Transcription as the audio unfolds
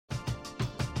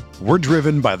We're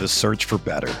driven by the search for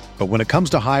better. But when it comes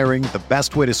to hiring, the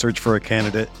best way to search for a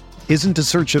candidate isn't to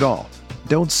search at all.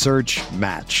 Don't search,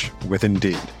 match with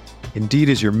Indeed. Indeed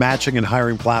is your matching and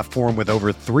hiring platform with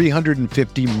over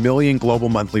 350 million global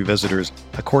monthly visitors,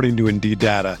 according to Indeed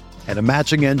data, and a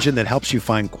matching engine that helps you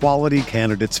find quality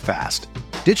candidates fast.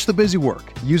 Ditch the busy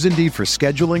work. Use Indeed for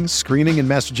scheduling, screening, and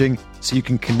messaging so you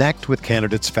can connect with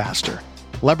candidates faster.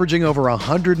 Leveraging over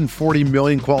 140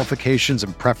 million qualifications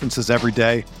and preferences every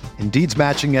day, Indeed's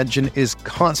matching engine is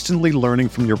constantly learning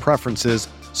from your preferences,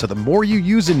 so the more you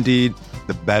use Indeed,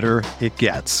 the better it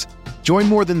gets. Join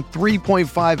more than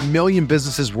 3.5 million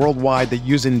businesses worldwide that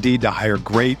use Indeed to hire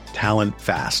great talent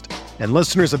fast. And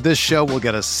listeners of this show will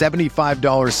get a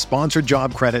 $75 sponsored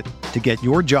job credit to get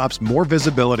your jobs more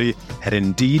visibility at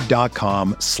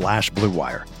Indeed.com/Blue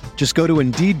Wire. Just go to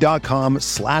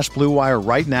Indeed.com/Blue Wire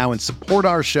right now and support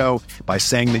our show by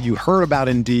saying that you heard about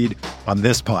Indeed on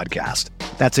this podcast.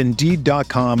 That's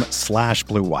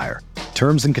Indeed.com/Blue Wire.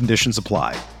 Terms and conditions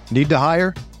apply. Need to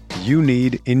hire? You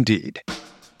need Indeed.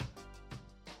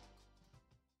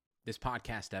 This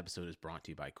podcast episode is brought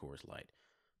to you by Coors Light.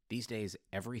 These days,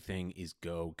 everything is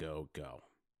go, go, go.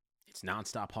 It's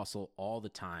nonstop hustle all the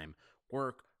time.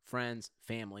 Work, friends,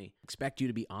 family, expect you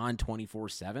to be on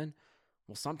 24/7.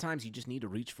 Well, sometimes you just need to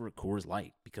reach for a Coors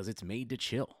Light because it's made to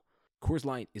chill. Coors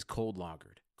Light is cold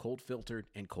lagered, cold filtered,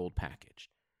 and cold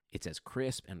packaged. It's as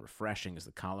crisp and refreshing as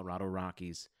the Colorado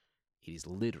Rockies. It is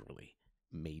literally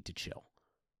made to chill.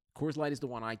 Coors Light is the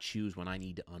one I choose when I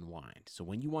need to unwind. So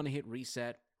when you want to hit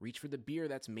reset, reach for the beer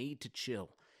that's made to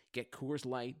chill. Get Coors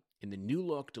Light in the new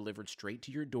look delivered straight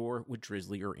to your door with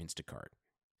Drizzly or Instacart.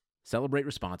 Celebrate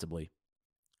responsibly.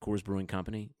 Coors Brewing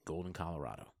Company, Golden,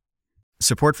 Colorado.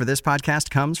 Support for this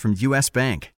podcast comes from U.S.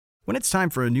 Bank. When it's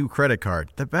time for a new credit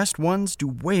card, the best ones do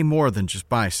way more than just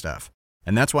buy stuff.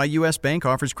 And that's why U.S. Bank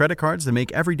offers credit cards that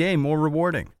make every day more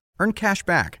rewarding. Earn cash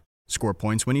back, score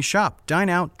points when you shop, dine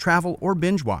out, travel, or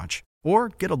binge watch, or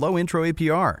get a low intro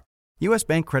APR. U.S.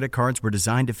 Bank credit cards were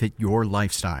designed to fit your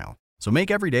lifestyle. So make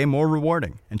every day more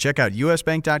rewarding and check out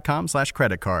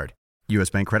usbank.com/credit card. U.S.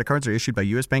 Bank credit cards are issued by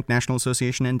U.S. Bank National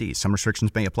Association ND. Some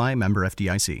restrictions may apply. Member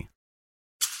FDIC.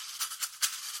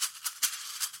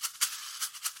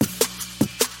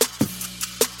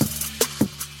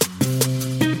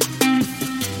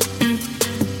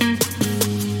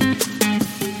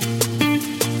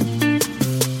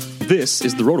 This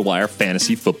is the RotoWire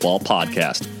Fantasy Football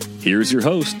Podcast. Here's your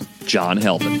host, John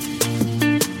Helton.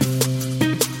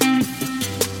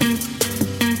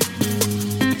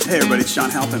 Hey everybody, it's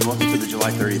John Helton. Welcome to the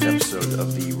July 30th episode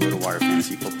of the RotoWire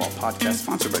Fantasy Football Podcast,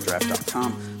 sponsored by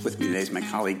Draft.com. With me today is my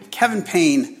colleague, Kevin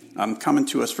Payne, coming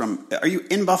to us from, are you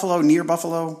in Buffalo, near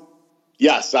Buffalo?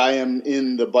 Yes, I am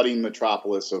in the budding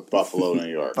metropolis of Buffalo,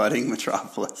 New York. Budding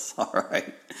metropolis, all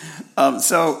right.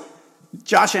 So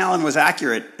Josh Allen was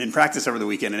accurate in practice over the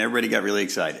weekend, and everybody got really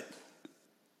excited.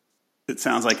 It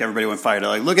sounds like everybody went fired. They're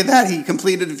like, look at that. He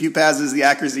completed a few passes. The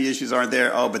accuracy issues aren't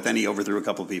there. Oh, but then he overthrew a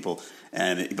couple of people.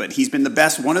 But he's been the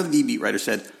best. One of the beat writers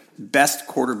said, best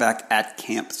quarterback at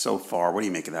camp so far. What do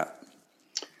you make of that?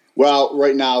 Well,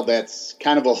 right now, that's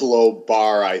kind of a low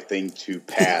bar, I think, to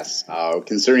pass.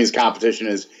 Considering his competition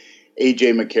is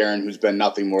A.J. McCarron, who's been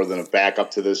nothing more than a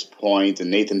backup to this point,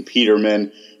 and Nathan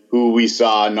Peterman, who we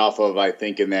saw enough of, I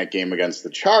think, in that game against the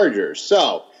Chargers.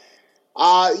 So,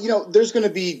 there's going to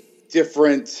be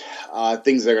different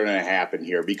things that are going to happen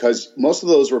here because most of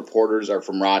those reporters are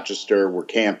from Rochester, where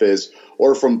camp is,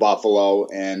 or from Buffalo.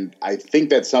 And I think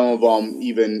that some of them,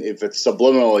 even if it's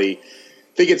subliminally,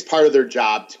 think it's part of their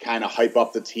job to kind of hype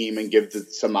up the team and give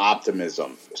some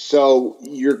optimism. So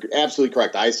you're absolutely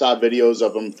correct. I saw videos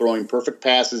of them throwing perfect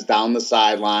passes down the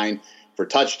sideline for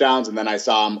touchdowns, and then I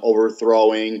saw him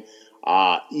overthrowing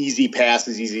easy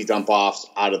passes, easy dump-offs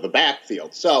out of the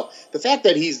backfield. So the fact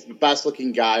that he's the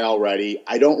best-looking guy already,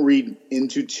 I don't read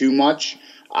into too much.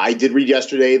 I did read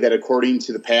yesterday that according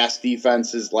to the past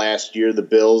defenses last year, the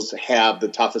Bills have the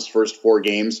toughest first 4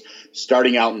 games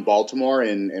starting out in Baltimore.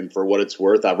 And for what it's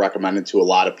worth, I've recommended to a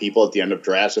lot of people at the end of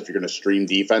drafts, if you're going to stream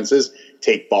defenses,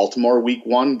 take Baltimore week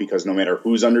 1 because no matter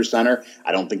who's under center,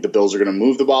 I don't think the Bills are going to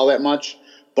move the ball that much.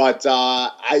 But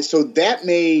so that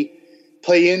may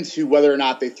play into whether or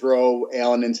not they throw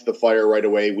Allen into the fire right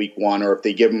away week 1, or if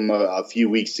they give him a few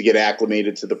weeks to get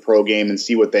acclimated to the pro game and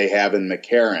see what they have in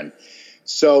McCarron.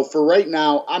 So for right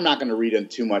now, I'm not going to read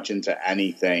too much into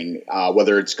anything,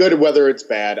 whether it's good or whether it's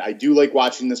bad. I do like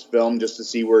watching this film just to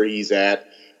see where he's at.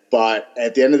 But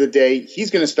at the end of the day,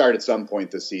 he's going to start at some point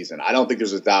this season. I don't think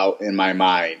there's a doubt in my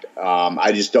mind.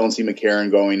 I just don't see McCarron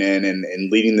going in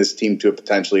and leading this team to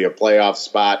potentially a playoff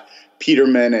spot.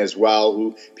 Peterman as well,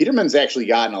 who Peterman's actually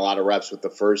gotten a lot of reps with the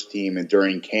first team and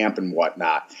during camp and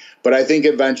whatnot. But I think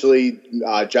eventually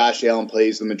Josh Allen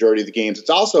plays the majority of the games. It's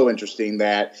also interesting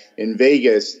that in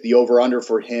Vegas, the over-under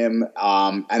for him,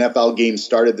 NFL games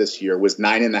started this year, was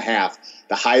 9.5,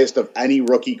 the highest of any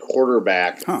rookie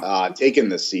quarterback taken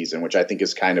this season, which I think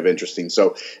is kind of interesting.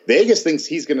 So Vegas thinks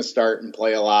he's going to start and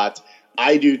play a lot.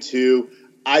 I do too.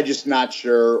 I'm just not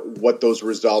sure what those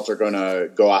results are going to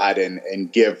go ahead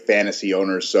and give fantasy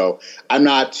owners. So I'm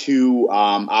not too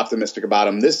optimistic about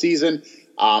him this season.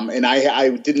 And I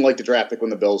didn't like the draft pick when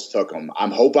the Bills took him. I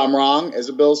hope I'm wrong as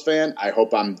a Bills fan. I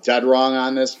hope I'm dead wrong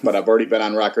on this, but I've already been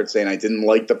on record saying I didn't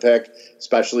like the pick,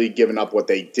 especially giving up what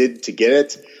they did to get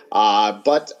it.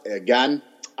 But again,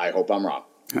 I hope I'm wrong.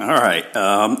 All right.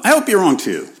 I hope you're wrong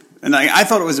too. And I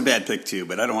thought it was a bad pick too,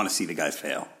 but I don't want to see the guy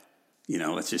fail.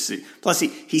 Let's just see. Plus,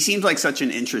 he seems like such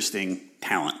an interesting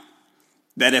talent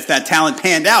that if that talent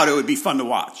panned out, it would be fun to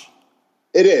watch.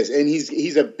 It is, and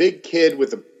he's a big kid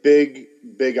with a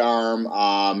big arm.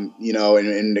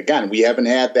 And again, we haven't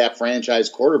had that franchise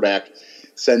quarterback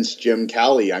since Jim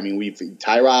Kelly. I mean,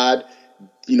 Tyrod,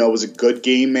 was a good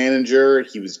game manager.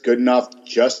 He was good enough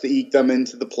just to eke them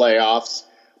into the playoffs.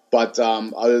 But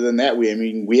other than that, we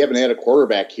haven't had a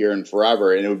quarterback here in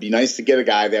forever, and it would be nice to get a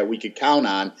guy that we could count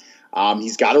on.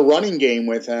 He's got a running game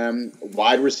with him.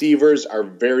 Wide receivers are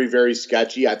very, very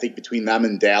sketchy. I think between them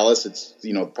and Dallas, it's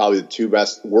probably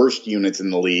the worst units in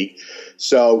the league.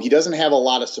 So he doesn't have a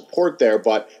lot of support there.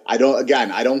 But I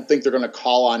don't think they're going to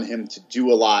call on him to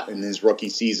do a lot in his rookie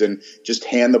season. Just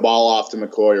hand the ball off to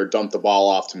McCoy or dump the ball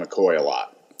off to McCoy a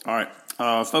lot. All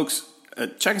right, folks.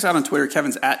 Check us out on Twitter.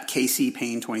 Kevin's at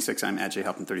KCPayne26. I'm at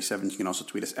JHelpin37. You can also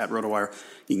tweet us at RotoWire.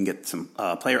 You can get some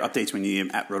player updates when you need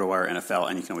them at RotoWire NFL,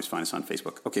 and you can always find us on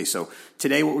Facebook. Okay, so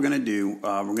today what we're going to do,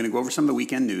 we're going to go over some of the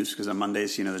weekend news, because on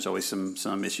Mondays, there's always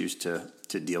some issues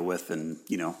to deal with and,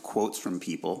 quotes from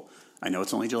people. I know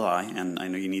it's only July, and I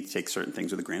know you need to take certain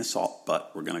things with a grain of salt,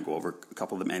 but we're going to go over a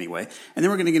couple of them anyway. And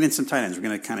then we're going to get into some tight ends. We're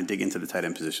going to kind of dig into the tight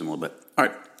end position a little bit. All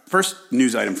right, first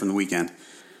news item from the weekend.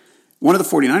 One of the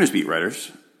 49ers beat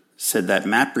writers said that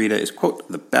Matt Breida is, quote,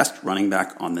 the best running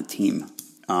back on the team.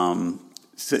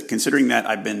 Considering that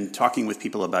I've been talking with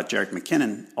people about Jerick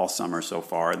McKinnon all summer so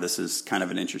far, this is kind of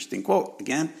an interesting quote.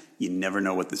 Again, you never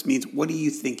know what this means. What do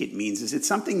you think it means? Is it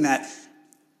something that,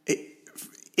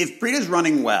 if Breida's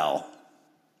running well,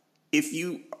 if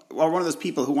you are one of those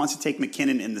people who wants to take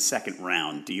McKinnon in the second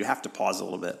round, do you have to pause a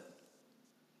little bit?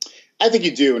 I think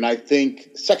you do, and I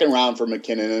think second round for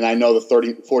McKinnon, and I know the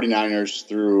 49ers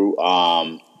threw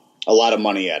a lot of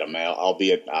money at him,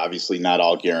 albeit obviously not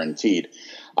all guaranteed.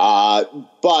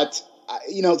 But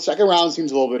second round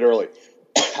seems a little bit early.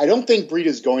 I don't think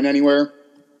Breida's going anywhere,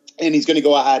 and he's going to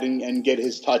go ahead and get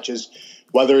his touches,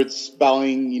 whether it's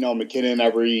spelling, McKinnon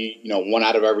every, one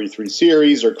out of every 3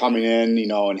 series, or coming in,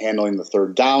 and handling the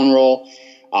third down role.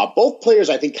 Both players,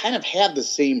 I think, kind of have the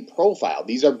same profile.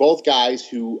 These are both guys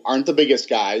who aren't the biggest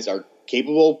guys, are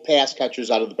capable pass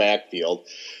catchers out of the backfield.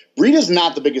 Breida's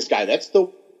not the biggest guy. That's the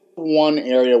one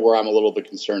area where I'm a little bit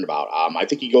concerned about. I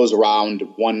think he goes around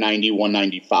 190,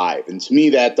 195. And to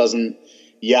me, that doesn't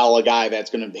yell a guy that's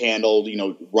going to handle,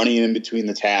 running in between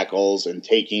the tackles and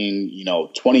taking,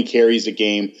 20 carries a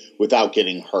game without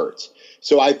getting hurt.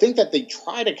 So I think that they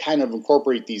try to kind of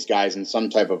incorporate these guys in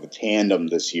some type of a tandem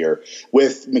this year,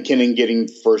 with McKinnon getting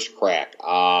first crack.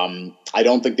 I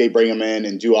don't think they bring him in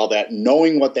and do all that,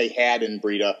 knowing what they had in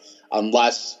Breida,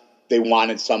 unless they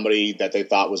wanted somebody that they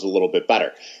thought was a little bit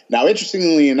better. Now,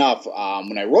 interestingly enough,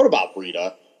 when I wrote about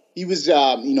Breida, he was,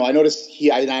 I noticed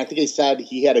I think I said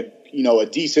he had a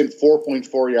decent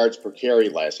 4.4 yards per carry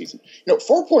last season.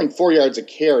 4.4 yards a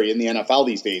carry in the NFL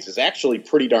these days is actually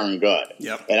pretty darn good.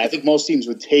 Yep. And I think most teams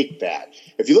would take that.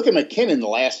 If you look at McKinnon the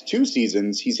last 2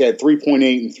 seasons, he's had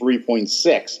 3.8 and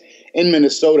 3.6 in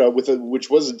Minnesota, which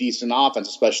was a decent offense,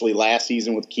 especially last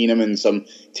season with Keenum and some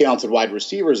talented wide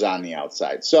receivers on the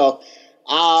outside. So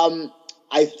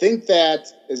I think that,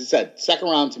 as I said, second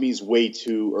round to me is way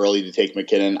too early to take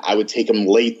McKinnon. I would take him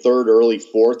late third, early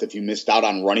fourth if you missed out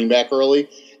on running back early.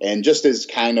 And just as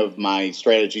kind of my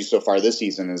strategy so far this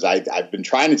season is I've been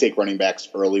trying to take running backs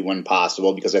early when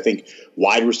possible, because I think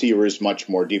wide receiver is much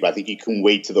more deep. I think you can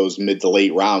wait to those mid to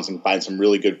late rounds and find some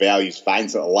really good values,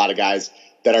 find a lot of guys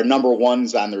that are number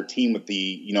ones on their team with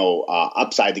the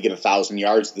upside to get 1,000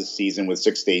 yards this season with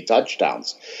 6 to 8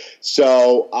 touchdowns.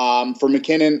 So for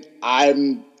McKinnon,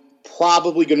 I'm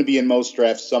probably going to be in most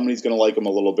drafts. Somebody's going to like him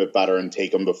a little bit better and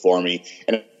take him before me.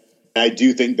 And I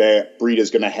do think that Breida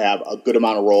is going to have a good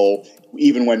amount of role,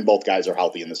 even when both guys are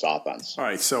healthy in this offense. All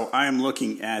right, so I am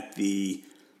looking at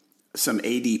some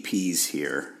ADPs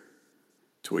here.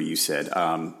 to what you said.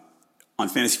 On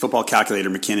Fantasy Football Calculator,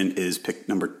 McKinnon is pick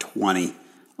number 20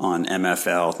 on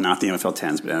MFL, not the MFL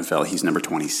 10s, but MFL. He's number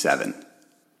 27.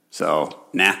 So,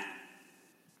 nah.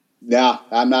 Yeah,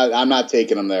 I'm not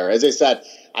taking him there. As I said,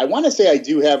 I want to say I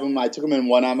do have him. I took him in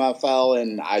one MFL,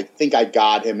 and I think I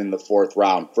got him in the fourth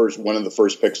round. One of the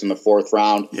first picks in the fourth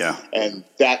round. Yeah. And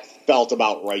that felt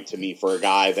about right to me for a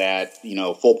guy that,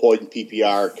 full point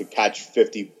PPR could catch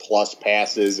 50-plus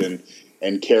passes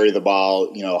and carry the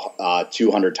ball,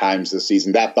 200 times this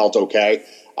season. That felt okay.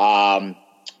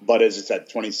 But as I said,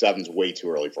 27 is way too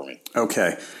early for me.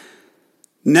 Okay.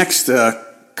 Next,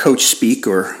 Coach Speak,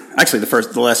 or actually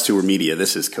the last two were media.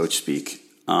 This is Coach Speak.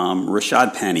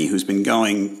 Rashad Penny, who's been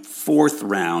going fourth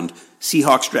round.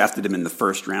 Seahawks drafted him in the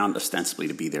first round, ostensibly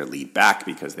to be their lead back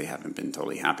because they haven't been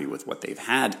totally happy with what they've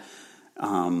had.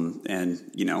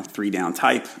 Three down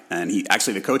type. And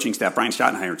the coaching staff, Brian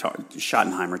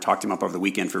Schottenheimer talked him up over the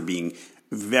weekend for being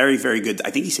very, very good. I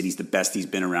think he said he's the best he's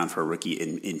been around for a rookie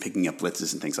in picking up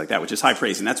blitzes and things like that, which is high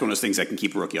praise. And that's one of those things that can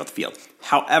keep a rookie off the field.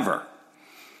 However,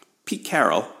 Pete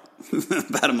Carroll,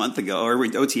 about a month ago, or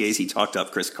with OTAs, he talked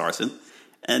up Chris Carson.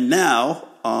 And now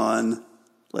on,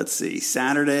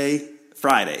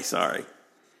 Friday,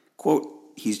 quote,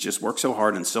 he's just worked so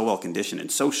hard and so well conditioned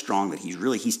and so strong that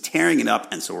he's tearing it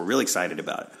up, and so we're really excited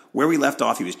about it. Where we left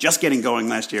off, he was just getting going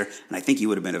last year, and I think he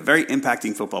would have been a very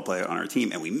impacting football player on our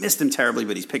team, and we missed him terribly,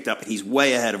 but he's picked up, and he's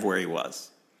way ahead of where he was.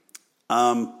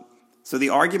 So the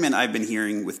argument I've been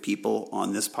hearing with people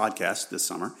on this podcast this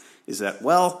summer is that,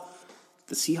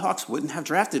 the Seahawks wouldn't have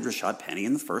drafted Rashad Penny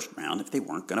in the first round if they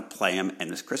weren't going to play him, and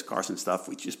this Chris Carson stuff,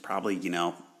 which is probably,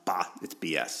 it's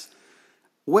BS.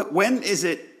 When is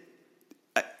it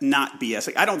not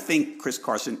BS? I don't think Chris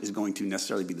Carson is going to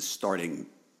necessarily be the starting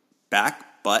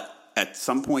back, but at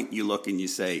some point you look and you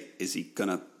say, is he going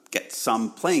to get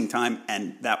some playing time?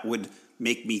 And that would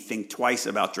make me think twice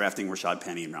about drafting Rashad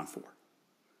Penny in round 4.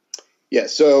 Yeah,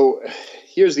 so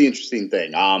here's the interesting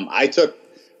thing. I took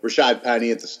Rashad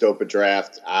Penny at the Stopa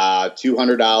draft,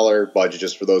 $200 budget,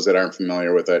 just for those that aren't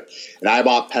familiar with it. And I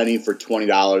bought Penny for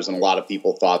 $20, and a lot of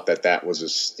people thought that was a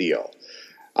steal.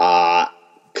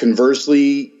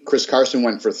 Conversely, Chris Carson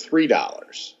went for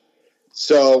 $3.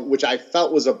 So, which I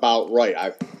felt was about right.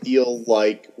 I feel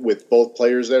like with both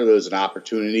players there's an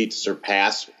opportunity to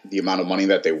surpass the amount of money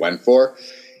that they went for.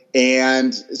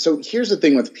 And so here's the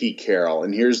thing with Pete Carroll,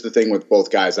 and here's the thing with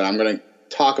both guys, and I'm going to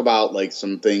talk about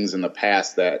some things in the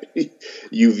past that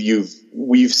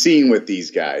we've seen with these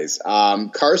guys.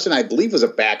 Carson, I believe, was a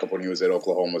backup when he was at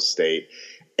Oklahoma State.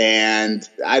 And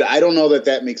I don't know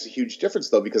that makes a huge difference,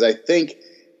 though, because I think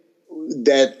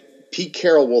that Pete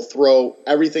Carroll will throw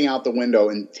everything out the window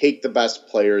and take the best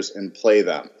players and play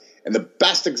them. And the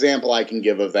best example I can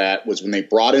give of that was when they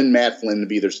brought in Matt Flynn to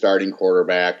be their starting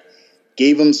quarterback,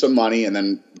 gave him some money, and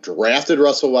then drafted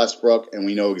Russell Westbrook, and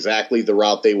we know exactly the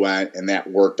route they went, and that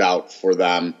worked out for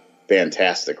them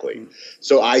fantastically.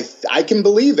 So I can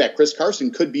believe that Chris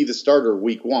Carson could be the starter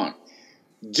week 1.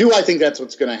 Do I think that's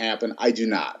what's going to happen? I do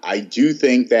not. I do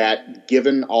think that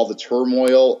given all the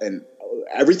turmoil and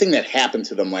everything that happened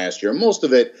to them last year, most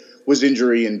of it was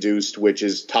injury-induced, which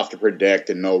is tough to predict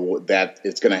and know that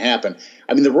it's going to happen.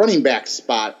 I mean, the running back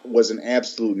spot was an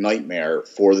absolute nightmare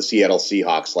for the Seattle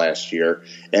Seahawks last year,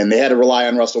 and they had to rely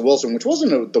on Russell Wilson, which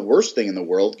wasn't the worst thing in the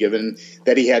world, given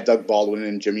that he had Doug Baldwin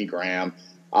and Jimmy Graham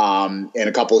and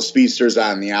a couple of speedsters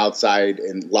on the outside,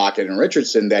 and Lockett and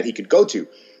Richardson that he could go to.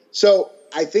 So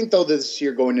I think, though, this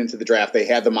year going into the draft, they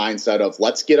had the mindset of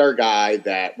let's get our guy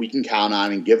that we can count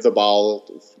on and give the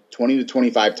ball 20 to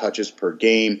 25 touches per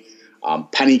game.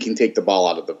 Penny can take the ball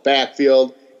out of the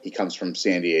backfield. He comes from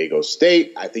San Diego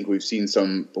State. I think we've seen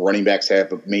some running backs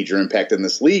have a major impact in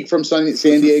this league from San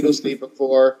Diego State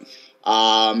before.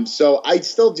 So I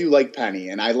still do like Penny,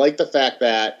 and I like the fact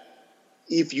that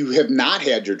if you have not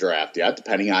had your draft yet,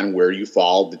 depending on where you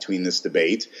fall between this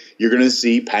debate, you're going to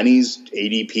see Penny's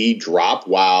ADP drop,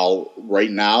 while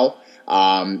right now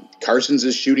Carson's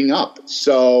is shooting up.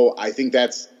 So I think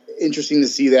that's interesting to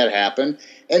see that happen.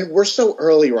 And we're so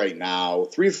early right now,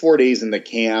 3 or 4 days in the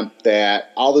camp,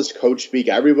 that all this coach speak,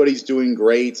 everybody's doing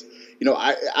great.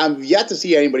 I'm yet to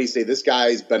see anybody say this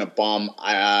guy's been a bum.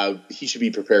 He should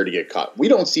be prepared to get cut. We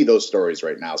don't see those stories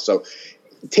right now. So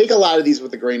take a lot of these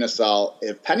with a grain of salt.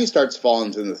 If Penny starts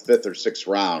falling to the 5th or 6th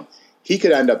round, he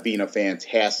could end up being a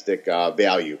fantastic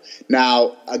value.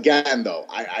 Now, again, though,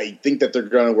 I think that they're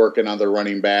going to work in other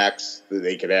running backs.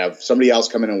 They could have somebody else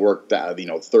come in and work,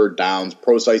 third downs.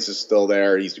 Prosise is still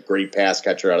there. He's a great pass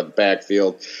catcher out of the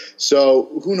backfield.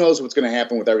 So who knows what's going to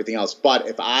happen with everything else. But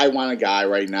if I want a guy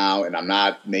right now, and I'm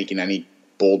not making any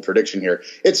bold prediction here.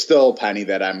 It's still Penny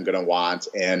that I'm going to want.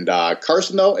 And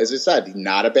Carson, though, as I said,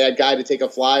 not a bad guy to take a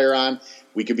flyer on.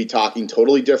 We could be talking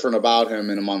totally different about him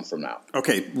in a month from now.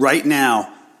 Okay, right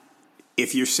now,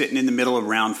 if you're sitting in the middle of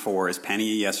round 4, is Penny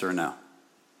a yes or a no?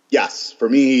 Yes, for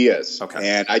me he is. Okay.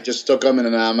 And I just took him in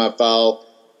an MFL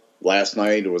last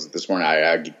night. Or was it this morning?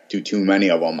 I do too many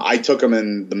of them. I took him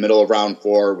in the middle of round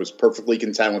 4, was perfectly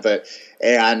content with it.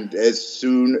 And as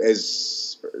soon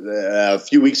as a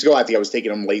few weeks ago, I think I was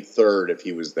taking him late 3rd if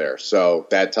he was there. So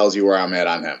that tells you where I'm at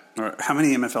on him. All right. How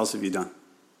many MFLs have you done?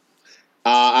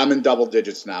 I'm in double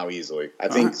digits now easily. I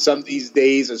think some of these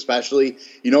days, especially,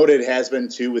 you know what it has been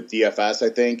too with DFS, I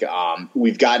think?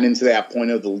 We've gotten into that point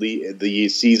of the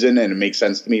season, and it makes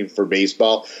sense to me for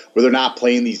baseball, where they're not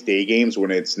playing these day games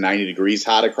when it's 90 degrees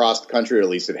hot across the country, or at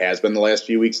least it has been the last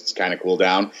few weeks. It's kind of cooled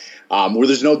down, where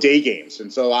there's no day games.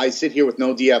 And so I sit here with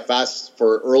no DFS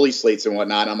for early slates and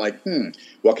whatnot. And I'm like,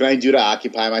 what can I do to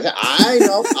occupy my time? I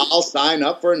know I'll sign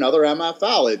up for another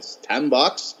MFL. It's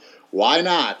 $10. Why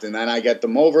not? And then I get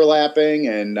them overlapping,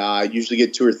 and I usually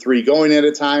get 2 or 3 going at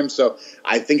a time. So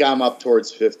I think I'm up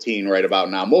towards 15 right about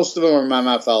now. Most of them are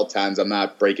MFL 10s. I'm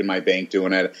not breaking my bank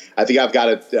doing it. I think I've got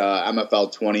a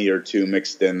MFL 20 or 2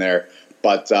 mixed in there.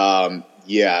 But,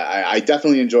 I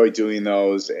definitely enjoy doing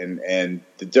those, and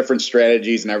the different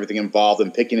strategies and everything involved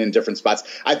and picking in different spots.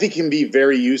 I think can be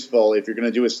very useful if you're going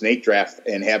to do a snake draft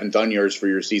and haven't done yours for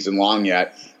your season-long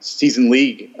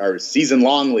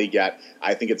league yet.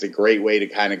 I think it's a great way to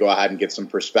kind of go ahead and get some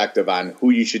perspective on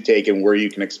who you should take and where you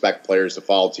can expect players to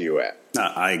fall to you at.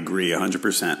 I agree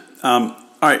 100%. All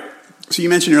right. So you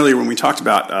mentioned earlier when we talked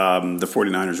about the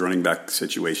 49ers running back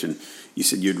situation, you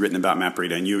said you'd written about Matt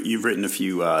Breida, and you've written a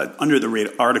few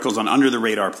articles on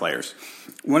under-the-radar players.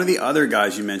 One of the other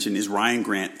guys you mentioned is Ryan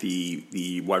Grant,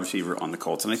 the wide receiver on the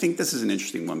Colts. And I think this is an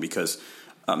interesting one because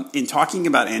in talking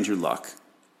about Andrew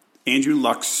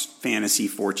Luck's fantasy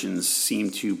fortunes seem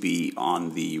to be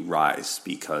on the rise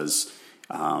because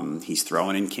he's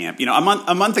throwing in camp. You know,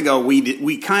 a month ago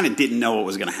we kind of didn't know what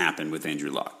was going to happen with Andrew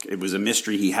Luck. It was a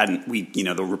mystery.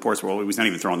 The reports were, well, he was not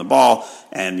even throwing the ball,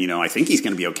 and I think he's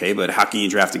going to be okay. But how can you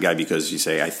draft a guy because you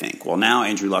say I think? Well, now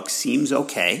Andrew Luck seems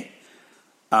okay.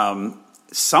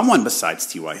 Someone besides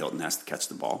T.Y. Hilton has to catch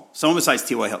the ball. Someone besides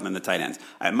T.Y. Hilton and the tight ends.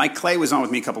 Mike Clay was on with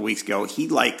me a couple weeks ago.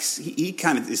 He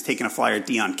kind of is taking a flyer at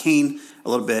Deion Kane a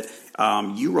little bit.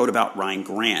 You wrote about Ryan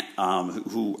Grant,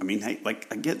 who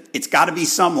I get it's got to be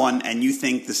someone, and you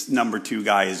think this number 2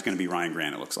 guy is going to be Ryan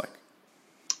Grant. It looks like.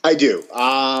 I do.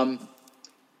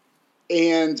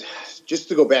 And just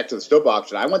to go back to the Stope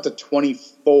option, I went to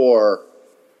 24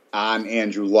 on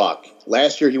Andrew Luck.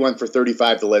 Last year he went for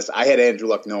 35 to list. I had Andrew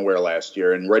Luck nowhere last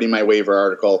year, and writing my waiver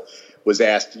article was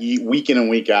asked week in and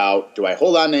week out, do I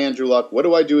hold on to Andrew Luck? What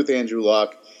do I do with Andrew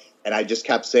Luck? And I just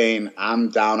kept saying,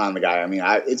 I'm down on the guy. I mean,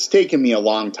 it's taken me a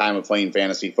long time of playing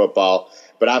fantasy football,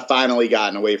 but I've finally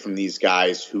gotten away from these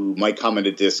guys who might come at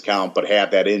a discount but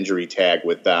have that injury tag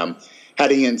with them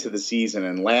heading into the season.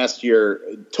 And last year,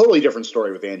 totally different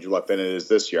story with Andrew Luck than it is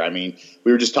this year. I mean,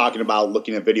 we were just talking about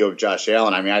looking at video of Josh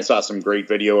Allen. I mean, I saw some great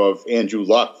video of Andrew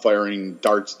Luck firing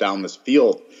darts down this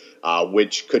field,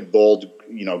 which could bode,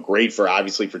 great for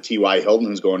T.Y. Hilton,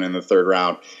 who's going in the 3rd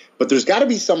round. But there's got to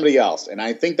be somebody else. And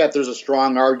I think that there's a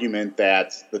strong argument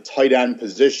that the tight end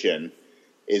position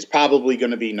is probably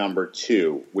going to be number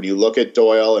 2. When you look at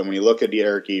Doyle and when you look at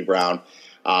Eric Ebron,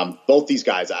 both these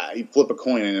guys, I flip a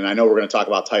coin, and I know we're going to talk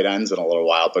about tight ends in a little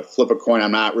while, but flip a coin,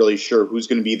 I'm not really sure who's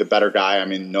going to be the better guy. I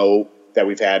mean, know that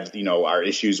we've had, our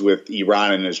issues with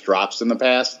Ebron and his drops in the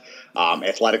past.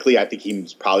 Athletically, I think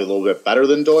he's probably a little bit better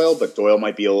than Doyle, but Doyle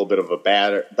might be a little bit of a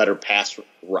better pass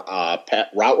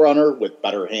route runner with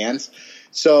better hands.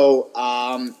 So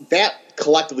that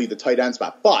collectively the tight end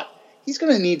spot. But he's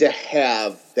going to need to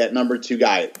have that number 2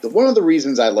 guy. One of the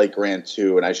reasons I like Grant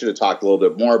too, and I should have talked a little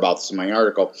bit more about this in my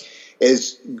article,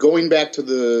 is going back to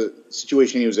the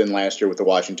situation he was in last year with the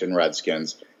Washington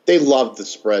Redskins. They loved to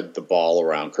spread the ball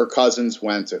around. Kirk Cousins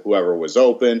went to whoever was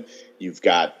open. You've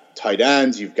got tight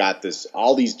ends. You've got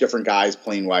all these different guys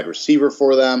playing wide receiver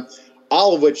for them,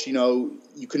 all of which,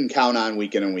 you couldn't count on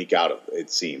week in and week out,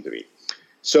 it seemed to be.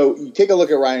 So you take a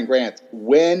look at Ryan Grant.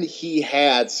 When he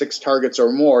had 6 targets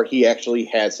or more, he actually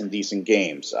had some decent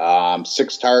games.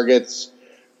 6 targets.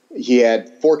 He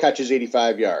had 4 catches,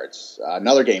 85 yards.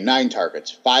 Another game, 9 targets,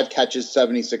 5 catches,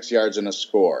 76 yards, and a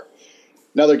score.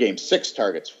 Another game, 6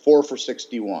 targets, 4 for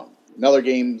 61. Another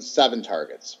game, 7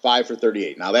 targets, 5 for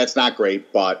 38. Now, that's not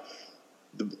great, but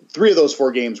 3 of those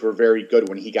 4 games were very good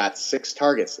when he got 6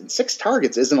 targets. And 6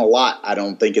 targets isn't a lot, I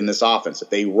don't think, in this offense. If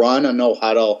they run a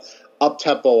no-huddle,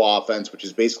 up-tempo offense, which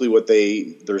is basically what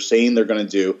they're saying they're going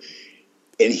to do,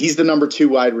 and he's the number 2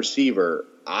 wide receiver.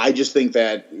 I just think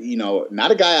that,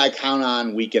 not a guy I count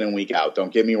on week in and week out.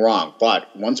 Don't get me wrong.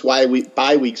 But once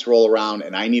bye weeks roll around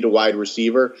and I need a wide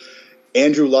receiver,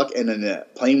 Andrew Luck and then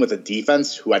playing with a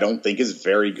defense who I don't think is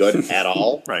very good at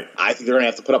all. Right. I think they're going to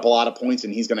have to put up a lot of points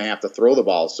and he's going to have to throw the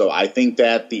ball. So I think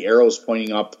that the arrow's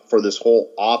pointing up for this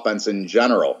whole offense in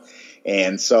general.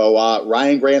 And so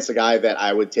Ryan Grant's a guy that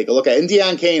I would take a look at. And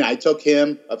Deion Kane, I took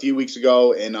him a few weeks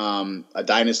ago in a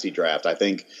dynasty draft. I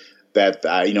think that,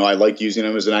 I like using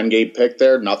him as an end-game pick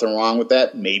there. Nothing wrong with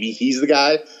that. Maybe he's the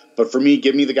guy. But for me,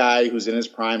 give me the guy who's in his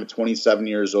prime at 27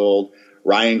 years old,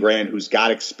 Ryan Grant, who's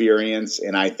got experience,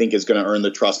 and I think is going to earn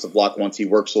the trust of Luck once he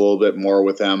works a little bit more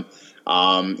with him.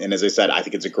 And as I said, I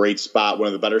think it's a great spot, one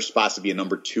of the better spots to be a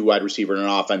number 2 wide receiver in an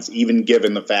offense, even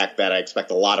given the fact that I expect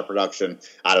a lot of production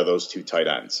out of those 2 tight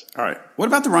ends. All right. What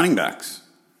about the running backs?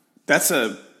 There's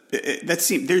no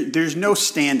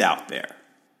standout there.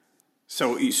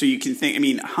 So you can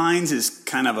think, Hines is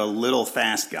kind of a little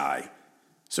fast guy.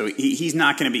 So he's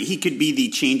not going to be, he could be the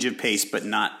change of pace, but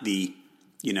not the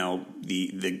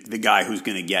guy who's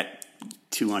going to get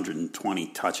 220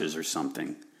 touches or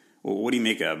something. Well, what do you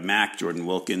make of Mack, Jordan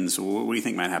Wilkins? What do you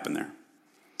think might happen there?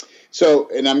 So,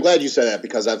 and I'm glad you said that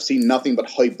because I've seen nothing but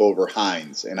hype over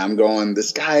Hines. And I'm going,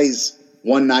 this guy's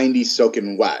 190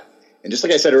 soaking wet. And just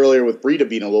like I said earlier with Breida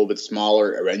being a little bit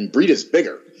smaller, and Breida's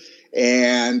bigger.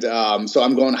 And so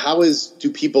I'm going,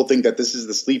 do people think that this is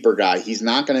the sleeper guy? He's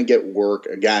not going to get work,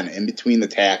 again, in between the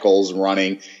tackles,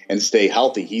 running, and stay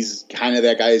healthy. He's kind of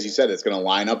that guy, as you said, that's going to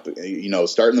line up,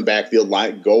 start in the backfield,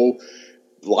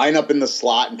 line up in the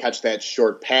slot and catch that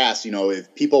short pass.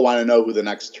 If people want to know who the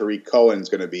next Tariq Cohen is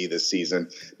going to be this season,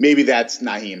 maybe that's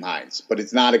Nyheim Hines. But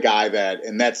it's not a guy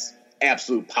and that's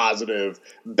absolute positive,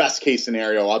 best case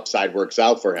scenario upside works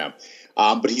out for him.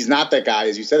 But he's not that guy,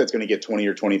 as you said, that's going to get 20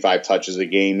 or 25 touches a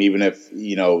game, even if,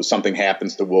 something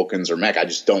happens to Wilkins or Mack. I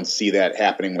just don't see that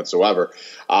happening whatsoever.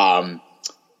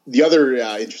 The other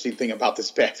interesting thing about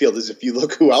this backfield is if you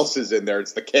look who else is in there,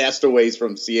 it's the castaways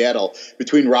from Seattle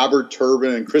between Robert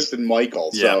Turbin and Christine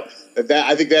Michael. Yeah. So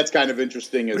I think that's kind of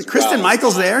interesting as well. Christine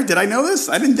Michael's there? Did I know this?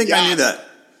 I didn't think I knew that.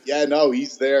 Yeah, no,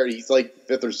 he's there. He's like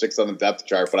 5th or 6th on the depth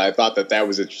chart, but I thought that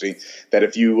was interesting, that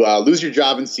if you lose your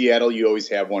job in Seattle, you always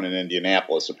have one in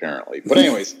Indianapolis, apparently. But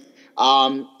anyways,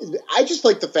 I just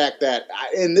like the fact that,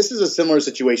 and this is a similar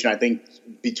situation, I think,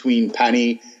 between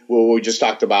Penny, what we just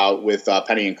talked about with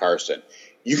Penny and Carson.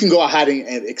 You can go ahead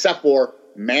and except for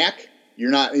Mack,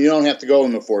 you don't have to go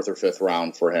in the 4th or 5th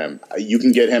round for him. You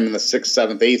can get him in the 6th,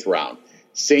 7th, 8th round.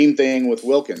 Same thing with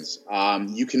Wilkins.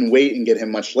 You can wait and get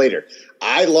him much later.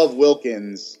 I love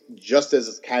Wilkins just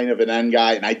as kind of an end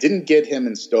guy, and I didn't get him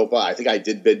in Stopa. I think I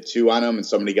did bid 2 on him, and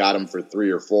somebody got him for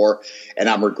 3 or 4, and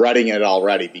I'm regretting it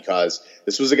already because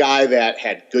this was a guy that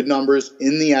had good numbers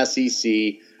in the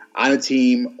SEC on a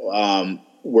team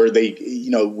where they,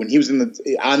 when he was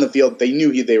on the field, they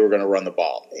knew they were going to run the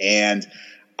ball. And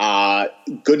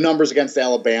good numbers against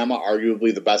Alabama,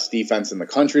 arguably the best defense in the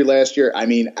country last year.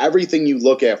 Everything you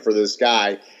look at for this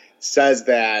guy says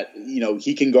that,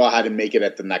 he can go ahead and make it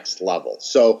at the next level.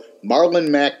 So Marlon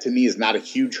Mack, to me, is not a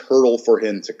huge hurdle for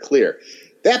him to clear.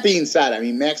 That being said,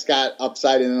 Mack's got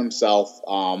upside in himself,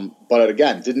 but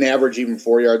again, didn't average even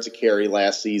 4 yards a carry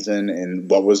last season in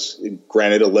what was,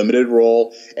 granted, a limited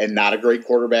role and not a great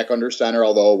quarterback under center,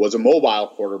 although it was a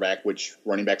mobile quarterback, which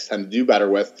running backs tend to do better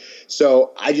with.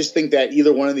 So I just think that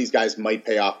either one of these guys might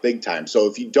pay off big time. So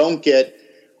if you don't get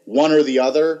one or the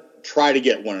other, try to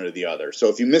get one or the other. So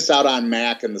if you miss out on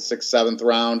Mack in the 6th, 7th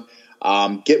round,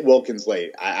 get Wilkins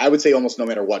late. I would say almost no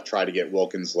matter what, try to get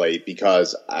Wilkins late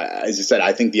because, as I said,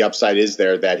 I think the upside is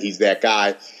there that he's that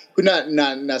guy who not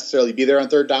necessarily be there on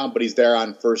 3rd down, but he's there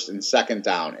on 1st and 2nd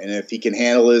down. And if he can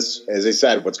handle this, as I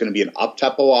said, what's going to be an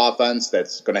up-tempo offense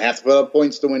that's going to have to put up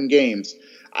points to win games,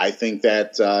 I think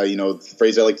that, the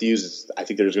phrase I like to use is I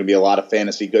think there's going to be a lot of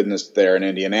fantasy goodness there in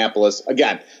Indianapolis.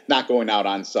 Again, not going out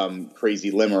on some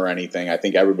crazy limb or anything. I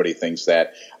think everybody thinks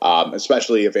that,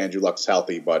 especially if Andrew Luck's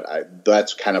healthy. But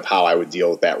that's kind of how I would deal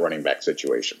with that running back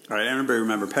situation. All right, everybody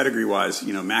remember pedigree-wise,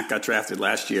 Mack got drafted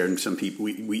last year, and some people,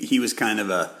 he was kind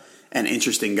of an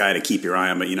interesting guy to keep your eye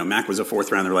on. But, Mack was a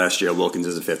 4th rounder last year. Wilkins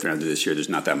is a 5th rounder this year. There's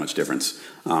not that much difference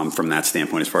from that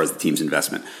standpoint as far as the team's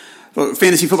investment. Well,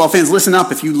 fantasy football fans, listen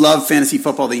up. If you love fantasy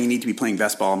football, then you need to be playing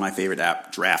best ball on my favorite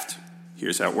app, Draft.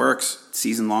 Here's how it works.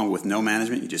 Season long with no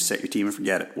management. You just set your team and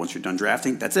forget it. Once you're done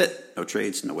drafting, that's it. No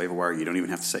trades, no waiver wire. You don't even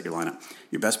have to set your lineup.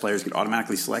 Your best players get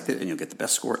automatically selected, and you'll get the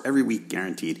best score every week,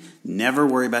 guaranteed. Never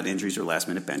worry about injuries or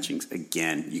last-minute benchings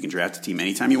again. You can draft a team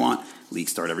anytime you want.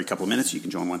 Leagues start every couple of minutes. You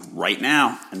can join one right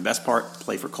now. And the best part,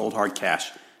 play for cold, hard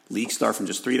cash. Leagues start from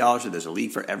just $3, so there's a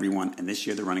league for everyone. And this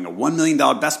year they're running a $1 million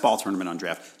best ball tournament on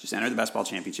Draft. Just enter the best ball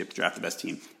championship to draft the best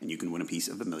team, and you can win a piece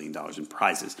of the $1 million in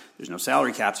prizes. There's no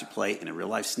salary caps. You play in a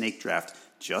real-life snake draft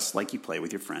just like you play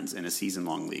with your friends in a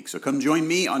season-long league. So come join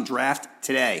me on Draft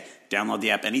today. Download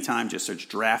the app anytime. Just search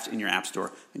Draft in your app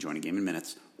store and join a game in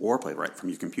minutes. Or play right from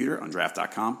your computer on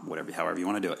draft.com, however you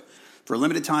want to do it. For a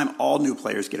limited time, all new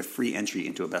players get a free entry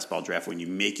into a best ball draft when you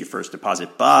make your first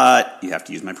deposit, but you have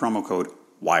to use my promo code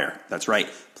WIRE. That's right.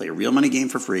 Play a real money game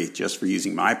for free just for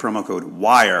using my promo code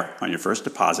WIRE on your first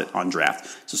deposit on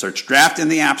Draft. So search Draft in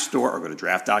the App Store or go to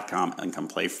draft.com and come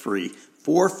play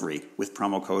for free with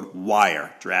promo code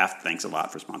WIRE. Draft, thanks a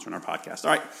lot for sponsoring our podcast.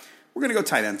 All right, we're going to go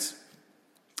tight ends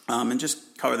and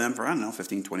just cover them for,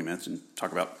 15, 20 minutes and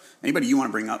talk about anybody you want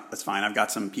to bring up. That's fine. I've got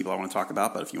some people I want to talk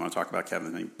about, but if you want to talk about Kevin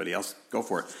and anybody else, go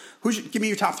for it. Give me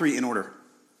your top three in order.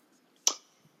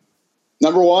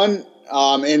 Number one,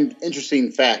 and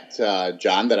interesting fact,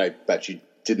 John, that I bet you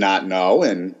did not know,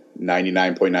 and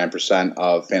 99.9%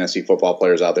 of fantasy football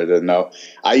players out there didn't know.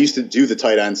 I used to do the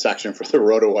tight end section for the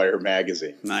RotoWire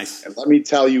magazine. Nice. And let me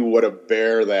tell you what a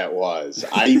bear that was.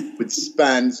 I would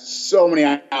spend so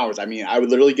many hours. I mean, I would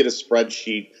literally get a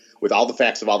spreadsheet with all the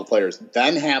facts of all the players,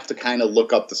 then have to kind of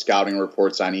look up the scouting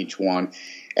reports on each one.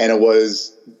 And it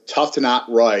was tough to not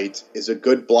write, is a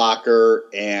good blocker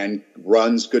and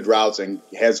runs good routes and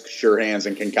has sure hands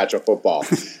and can catch a football.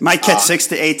 Might catch 6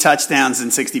 to 8 touchdowns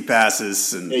and 60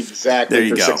 passes. And exactly, there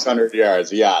you for go. 600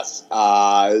 yards, yes.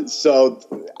 So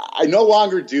I no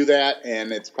longer do that,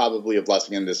 and it's probably a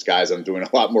blessing in disguise. I'm doing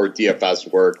a lot more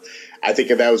DFS work. I think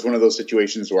that was one of those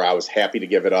situations where I was happy to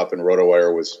give it up, and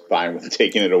RotoWire was fine with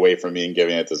taking it away from me and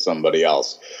giving it to somebody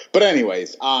else. But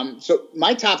anyways, so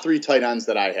my top three tight ends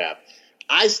that I have,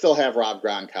 I still have Rob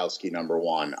Gronkowski number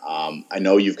one. I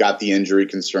know you've got the injury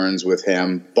concerns with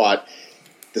him, but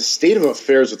the state of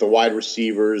affairs with the wide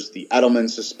receivers, the Edelman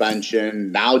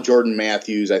suspension, now Jordan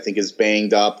Matthews I think is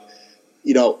banged up.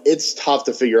 It's tough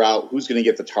to figure out who's going to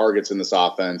get the targets in this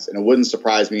offense, and it wouldn't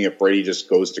surprise me if Brady just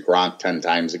goes to Gronk 10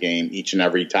 times a game each and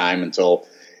every time until,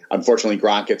 unfortunately,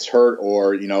 Gronk gets hurt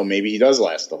or, maybe he does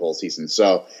last the whole season.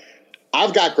 So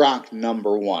I've got Gronk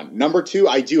number one. Number two,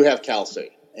 I do have Kelce,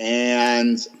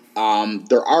 and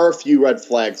there are a few red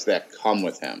flags that come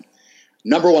with him.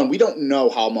 Number one, we don't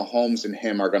know how Mahomes and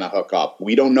him are going to hook up.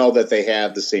 We don't know that they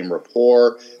have the same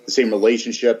rapport, the same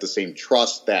relationship, the same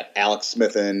trust that Alex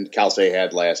Smith and Kelce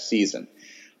had last season.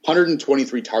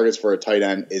 123 targets for a tight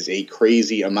end is a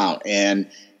crazy amount. And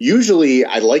usually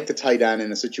I like the tight end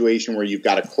in a situation where you've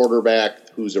got a quarterback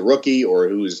who's a rookie or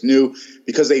who's new,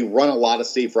 because they run a lot of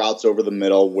safe routes over the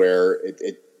middle where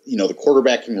the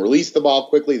quarterback can release the ball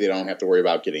quickly. They don't have to worry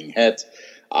about getting hit.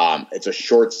 It's a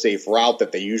short, safe route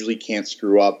that they usually can't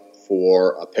screw up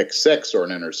for a pick six or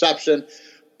an interception.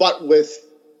 But with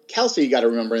Kelce, you got to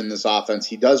remember in this offense,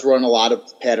 he does run a lot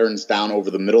of patterns down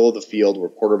over the middle of the field where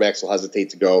quarterbacks will hesitate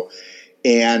to go.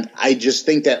 And I just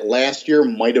think that last year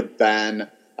might have been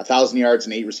 1,000 yards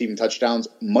and 8 receiving touchdowns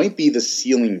might be the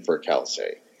ceiling for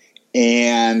Kelce.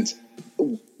 And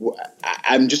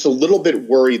I'm just a little bit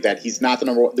worried that he's not the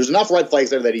number one. There's enough red flags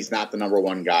there that he's not the number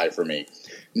one guy for me.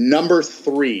 Number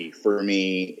three for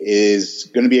me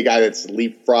is going to be a guy that's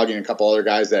leapfrogging a couple other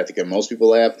guys that I think that most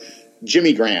people have.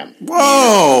 Jimmy Graham.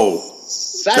 Whoa!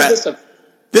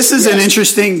 This is an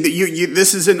interesting.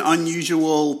 This is an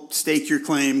unusual stake your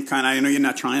claim kind of. I know you're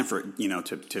not trying for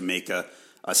to make a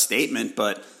statement,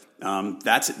 but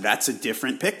that's a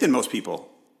different pick than most people.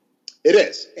 It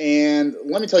is, and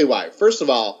let me tell you why. First of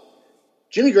all,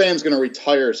 Jimmy Graham's going to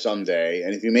retire someday,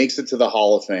 and if he makes it to the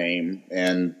Hall of Fame,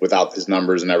 and without his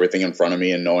numbers and everything in front of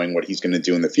me and knowing what he's going to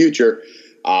do in the future,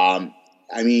 could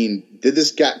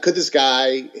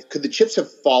the chips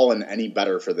have fallen any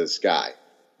better for this guy?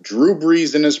 Drew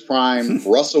Brees in his prime,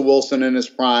 Russell Wilson in his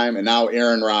prime, and now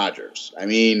Aaron Rodgers. I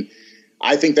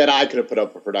think that I could have put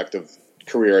up a productive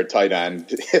career at tight end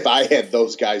if I had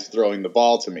those guys throwing the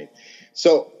ball to me.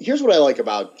 So here's what I like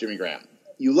about Jimmy Graham.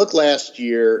 You look last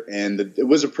year, and it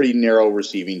was a pretty narrow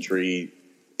receiving tree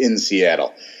in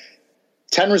Seattle.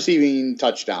 10 receiving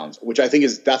touchdowns, which I think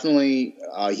is definitely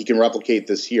he can replicate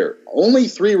this year. Only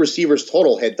 3 receivers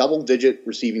total had double-digit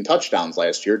receiving touchdowns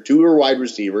last year. 2 were wide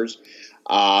receivers,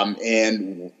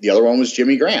 and the other one was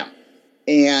Jimmy Graham.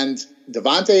 And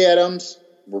Devontae Adams,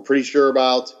 we're pretty sure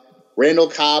about. Randall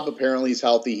Cobb, apparently he's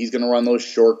healthy. He's going to run those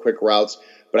short, quick routes.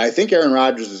 But I think Aaron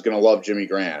Rodgers is going to love Jimmy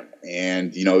Graham.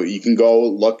 And, you can go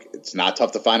look. It's not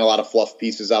tough to find a lot of fluff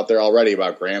pieces out there already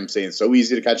about Graham saying it's so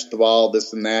easy to catch the ball,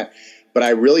 this and that. But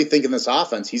I really think in this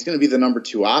offense, he's going to be the number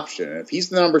 2 option. And if he's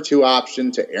the number 2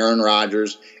 option to Aaron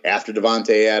Rodgers after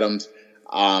Devontae Adams,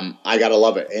 I got to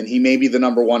love it. And he may be the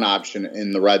number one option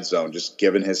in the red zone, just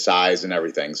given his size and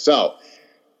everything. So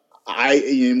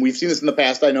we've seen this in the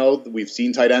past. I know we've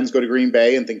seen tight ends go to Green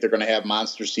Bay and think they're going to have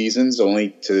monster seasons only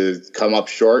to come up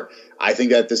short. I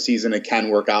think that this season it can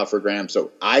work out for Graham.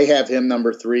 So I have him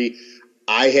number 3.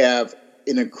 I have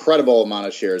an incredible amount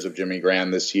of shares of Jimmy Graham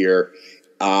this year,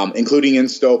 including in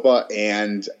Stopa,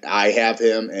 and I have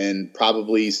him in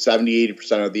probably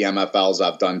 70-80% of the MFLs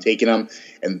I've done, taking him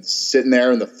and sitting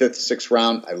there in the 5th, 6th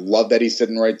round. I love that he's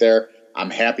sitting right there. I'm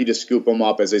happy to scoop him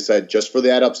up, as I said, just for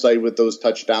that upside with those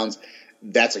touchdowns.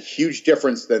 That's a huge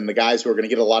difference than the guys who are going to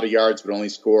get a lot of yards but only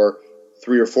score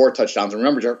 3 or 4 touchdowns. And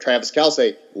remember, Travis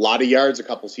Kelce, a lot of yards a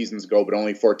couple seasons ago, but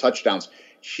only 4 touchdowns.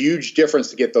 Huge difference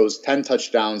to get those 10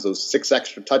 touchdowns. Those 6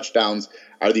 extra touchdowns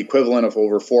are the equivalent of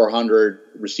over 400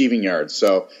 receiving yards.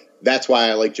 So that's why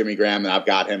I like Jimmy Graham, and I've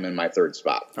got him in my 3rd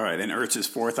spot. All right, and Ertz is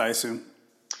 4th, I assume?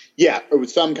 Yeah, with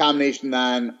some combination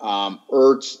then.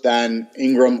 Ertz, then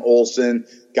Ingram, Olsen,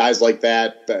 guys like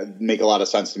that make a lot of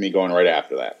sense to me going right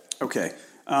after that. Okay.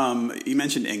 You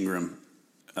mentioned Ingram.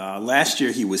 Last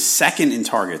year he was 2nd in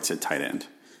targets at tight end.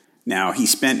 Now, he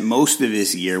spent most of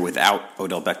his year without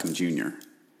Odell Beckham Jr.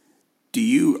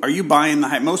 Are you buying the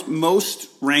hype?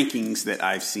 Most rankings that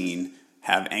I've seen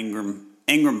have Ingram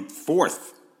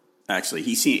 4th. Actually,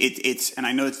 he's seen it's, and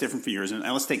I know it's different for yours. And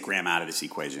let's take Graham out of this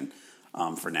equation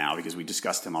for now because we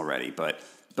discussed him already. But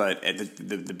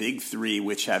the big 3,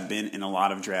 which have been in a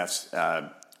lot of drafts,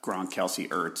 Gronk, Kelce,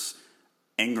 Ertz,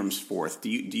 Ingram's 4th. Do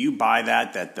you buy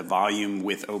that the volume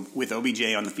with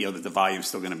OBJ on the field, that the volume is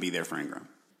still going to be there for Ingram?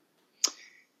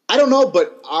 I don't know,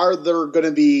 but are there going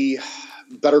to be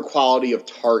better quality of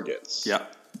targets? Yeah.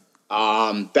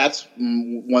 That's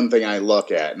one thing I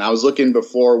look at. And I was looking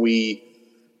before we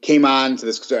came on to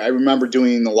this, because I remember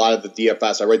doing a lot of the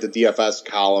DFS. I write the DFS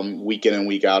column week in and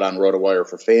week out on RotoWire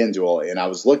for FanDuel. And I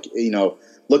was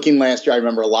looking last year. I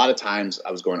remember a lot of times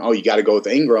I was going, oh, you got to go with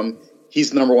Ingram. He's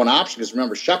the number one option, because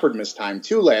remember, Shepard missed time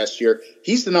too last year.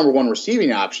 He's the number one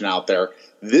receiving option out there.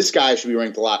 This guy should be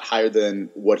ranked a lot higher than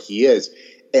what he is.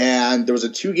 And there was a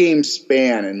 2-game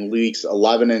span in weeks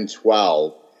 11 and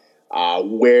 12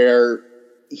 where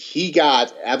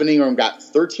Evan Ingram got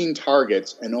 13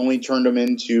 targets and only turned them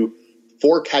into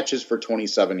 4 catches for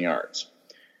 27 yards.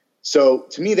 So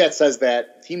to me, that says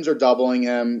that teams are doubling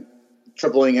him,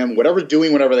 tripling him, whatever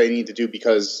they need to do,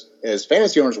 because as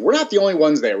fantasy owners, we're not the only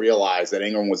ones that realize that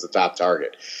Ingram was the top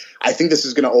target. I think this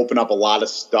is going to open up a lot of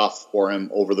stuff for him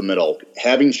over the middle.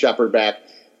 Having Shepard back,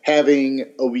 having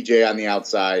OBJ on the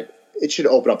outside, it should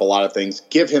open up a lot of things.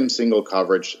 Give him single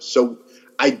coverage. So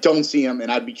I don't see him,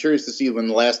 and I'd be curious to see when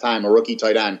the last time a rookie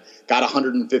tight end got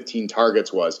 115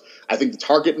 targets was. I think the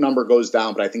target number goes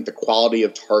down, but I think the quality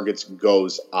of targets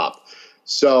goes up.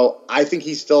 So I think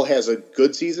he still has a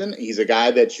good season. He's a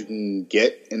guy that you can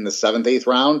get in the 7th, 8th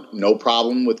round. No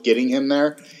problem with getting him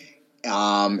there.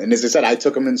 And as I said, I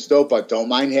took him in Stopa. Don't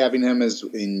mind having him,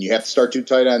 and you have to start 2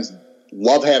 tight ends.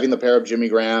 Love having the pair of Jimmy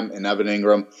Graham and Evan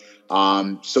Ingram.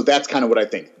 So that's kind of what I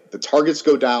think. The targets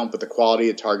go down, but the quality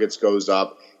of targets goes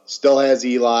up. Still has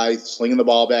Eli slinging the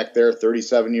ball back there,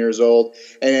 37 years old.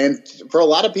 And for a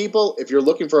lot of people, if you're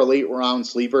looking for a late-round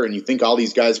sleeper and you think all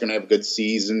these guys are going to have a good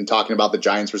season, talking about the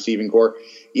Giants receiving core,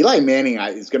 Eli Manning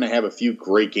is going to have a few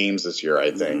great games this year,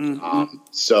 I think. Mm-hmm.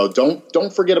 So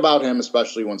don't forget about him,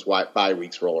 especially once bye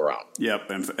weeks roll around. Yep,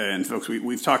 and folks,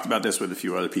 we've talked about this with a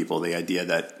few other people, the idea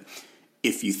that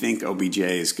if you think OBJ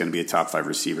is going to be a top 5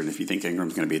 receiver, and if you think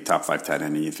Ingram's going to be a top 5 tight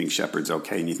end, and you think Shepard's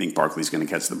okay, and you think Barkley's going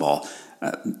to catch the ball,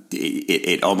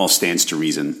 it almost stands to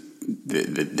reason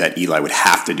that Eli would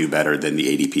have to do better than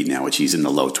the ADP now, which he's in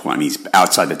the low 20s,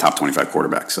 outside the top 25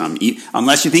 quarterbacks.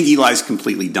 Unless you think Eli's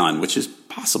completely done, which is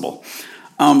possible.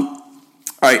 All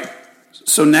right,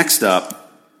 so next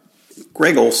up,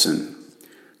 Greg Olsen.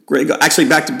 Actually,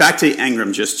 back to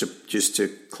Ingram, just to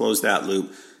close that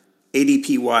loop.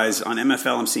 ADP-wise, on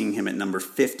MFL, I'm seeing him at number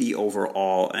 50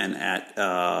 overall, and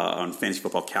on Fantasy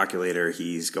Football Calculator,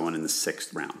 he's going in the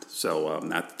 6th round. So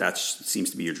that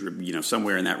seems to be your,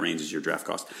 somewhere in that range is your draft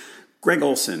cost. Greg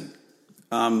Olsen,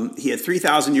 he had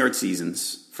 3,000-yard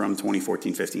seasons from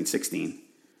 2014, 15, 16.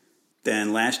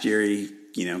 Then last year he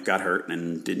got hurt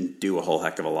and didn't do a whole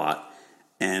heck of a lot,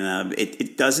 and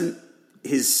it doesn't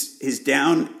his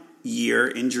down year,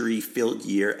 injury-filled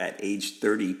year at age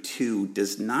 32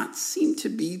 does not seem to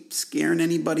be scaring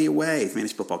anybody away.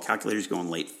 Fantasy Football Calculator's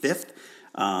going late 5th.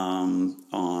 On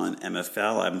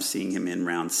MFL, I'm seeing him in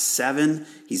round 7.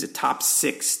 He's a top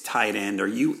 6 tight end. Are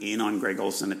you in on Greg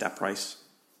Olsen at that price?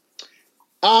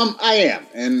 I am,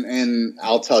 and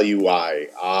I'll tell you why.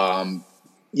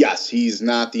 yes, he's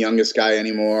not the youngest guy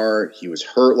anymore. He was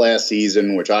hurt last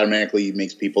season, which automatically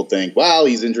makes people think, well,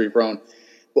 he's injury prone.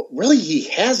 But really, he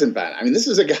hasn't been. I mean, this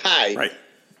is a guy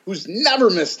who's never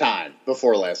missed time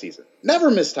before last season.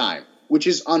 Never missed time, which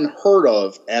is unheard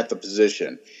of at the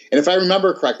position. And if I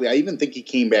remember correctly, I even think he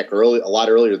came back a lot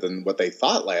earlier than what they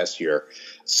thought last year.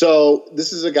 So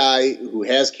this is a guy who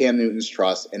has Cam Newton's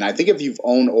trust. And I think if you've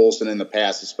owned Olsen in the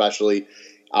past, especially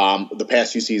the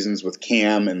past few seasons with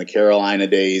Cam and the Carolina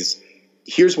days,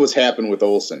 here's what's happened with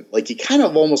Olsen. Like, you kind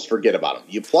of almost forget about him.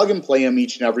 You plug and play him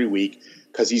each and every week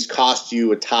because he's cost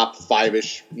you a top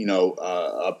 5-ish,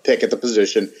 pick at the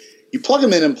position. You plug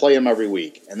him in and play him every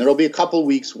week. And there'll be a couple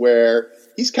weeks where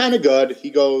he's kind of good. He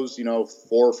goes,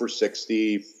 4 for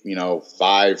 60,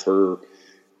 5 for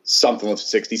something with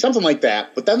 60, something like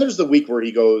that. But then there's the week where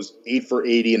he goes 8 for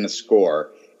 80 in the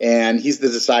score. And he's the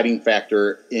deciding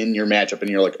factor in your matchup. And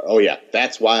you're like, oh, yeah,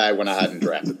 that's why I went ahead and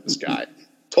drafted this guy.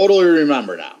 Totally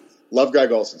remember now. Love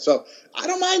Greg Olsen. So I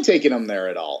don't mind taking him there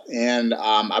at all. And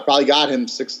I probably got him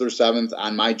 6th or 7th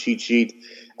on my cheat sheet.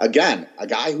 Again, a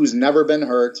guy who's never been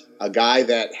hurt, a guy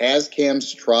that has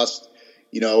Cam's trust.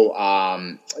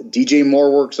 DJ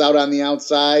Moore works out on the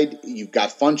outside. You've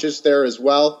got Funchess there as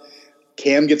well.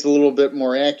 Cam gets a little bit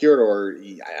more accurate, or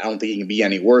I don't think he can be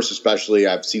any worse, especially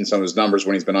I've seen some of his numbers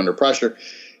when he's been under pressure.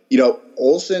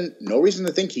 Olsen, no reason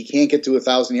to think he can't get to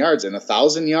 1,000 yards, and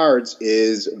 1,000 yards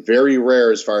is very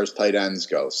rare as far as tight ends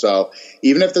go. So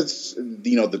even if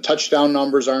the touchdown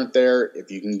numbers aren't there, if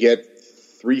you can get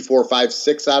 3, 4, 5,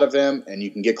 6 out of him, and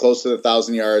you can get close to the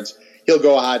 1,000 yards, he'll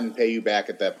go ahead and pay you back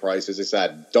at that price. As I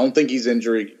said, don't think he's an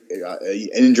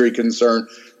injury concern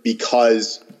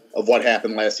because of what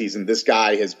happened last season. This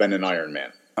guy has been an Iron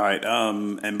Man. All right.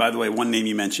 And by the way, one name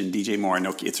you mentioned, DJ Moore. I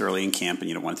know it's early in camp, and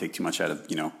you don't want to take too much out of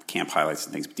camp highlights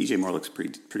and things. But DJ Moore looks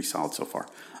pretty solid so far.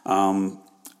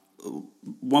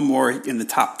 One more in the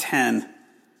top 10.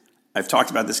 I've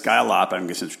talked about this guy a lot, but I'm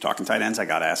guessing since we're talking tight ends, I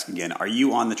got to ask again: are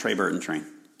you on the Trey Burton train?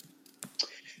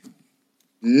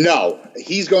 No,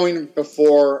 he's going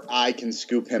before I can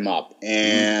scoop him up.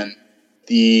 And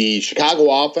the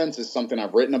Chicago offense is something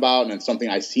I've written about, and it's something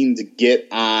I seem to get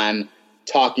on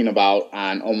talking about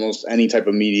on almost any type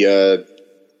of media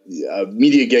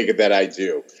gig that I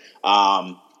do.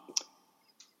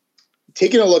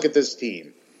 Taking a look at this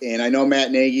team, and I know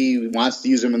Matt Nagy wants to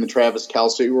use him in the Travis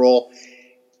Kelce role.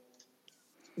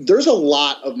 There's a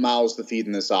lot of mouths to feed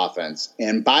in this offense.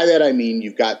 And by that, I mean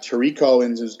you've got Tariq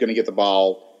Cohen, who's going to get the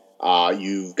ball.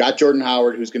 You've got Jordan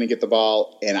Howard, who's going to get the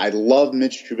ball. And I love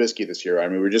Mitch Trubisky this year. I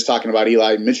mean, we were just talking about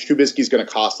Eli. Mitch Trubisky is going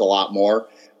to cost a lot more.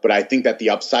 But I think that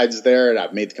the upside's there. And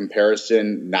I've made the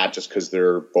comparison, not just because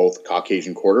they're both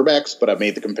Caucasian quarterbacks, but I've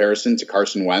made the comparison to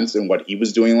Carson Wentz and what he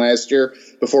was doing last year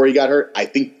before he got hurt. I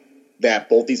think that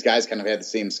both these guys kind of had the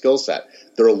same skill set.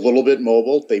 They're a little bit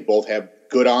mobile. They both have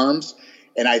good arms.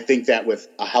 And I think that with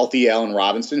a healthy Allen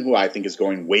Robinson, who I think is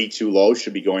going way too low,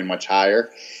 should be going much higher.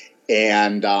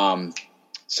 And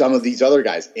some of these other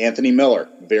guys, Anthony Miller,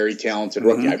 very talented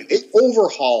rookie. I mean, they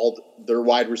overhauled their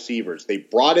wide receivers. They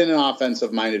brought in an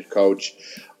offensive-minded coach.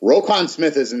 Roquan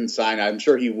Smith isn't signed. I'm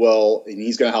sure he will, and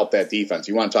he's going to help that defense.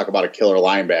 You want to talk about a killer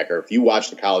linebacker. If you watch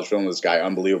the college film of this guy,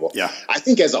 unbelievable. Yeah. I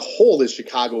think as a whole, this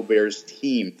Chicago Bears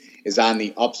team is on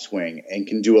the upswing and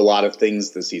can do a lot of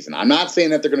things this season. I'm not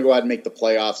saying that they're going to go ahead and make the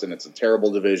playoffs, and it's a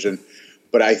terrible division,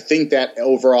 but I think that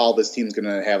overall this team's going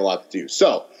to have a lot to do.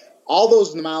 So all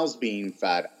those mouths being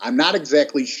fed, I'm not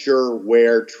exactly sure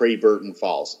where Trey Burton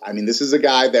falls. I mean, this is a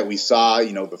guy that we saw,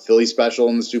 the Philly special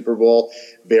in the Super Bowl,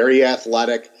 very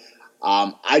athletic.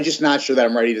 I'm just not sure that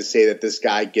I'm ready to say that this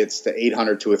guy gets to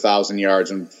 800 to 1,000 yards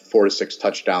and 4 to 6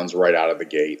 touchdowns right out of the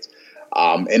gate.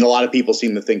 And a lot of people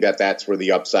seem to think that that's where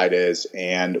the upside is.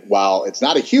 And while it's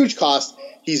not a huge cost,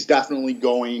 he's definitely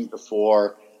going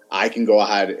before I can go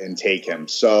ahead and take him.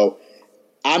 So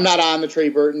I'm not on the Trey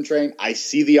Burton train. I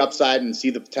see the upside and see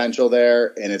the potential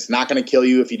there, and it's not going to kill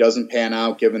you if he doesn't pan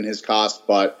out given his cost,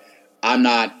 but I'm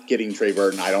not getting Trey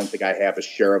Burton. I don't think I have a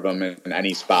share of him in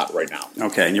any spot right now.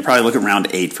 Okay, and you're probably looking around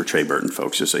 8 for Trey Burton,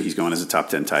 folks, just so he's going as a top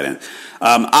 10 tight end.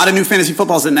 Out of New Fantasy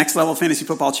Football is the next level fantasy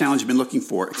football challenge you've been looking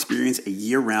for. Experience a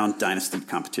year-round dynasty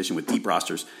competition with deep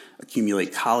rosters.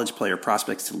 Accumulate college player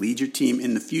prospects to lead your team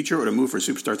in the future or to move for a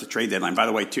superstar at the trade deadline. By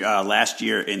the way, last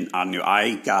year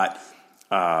I got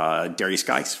Darius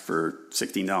Geis for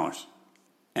 $16.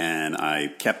 And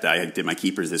I did my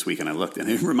keepers this week, and I looked, and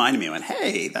it reminded me, I went,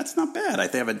 hey, that's not bad. I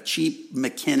have a cheap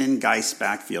McKinnon Geis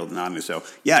backfield. So,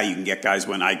 yeah, you can get guys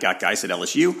when I got Geis at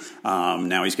LSU.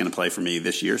 Now he's going to play for me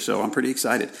this year, so I'm pretty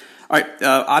excited. All right,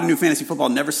 Odd & New Fantasy Football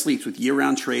never sleeps with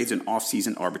year-round trades and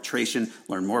off-season arbitration.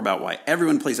 Learn more about why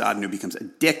everyone who plays Odd & New becomes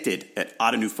addicted at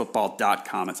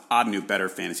oddandnewfootball.com. It's Odd & New, better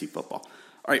fantasy football.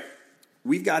 All right,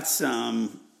 we've got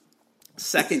some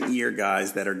second-year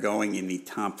guys that are going in the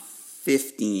top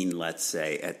 15, let's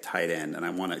say, at tight end, and I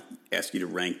want to ask you to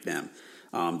rank them.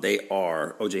 They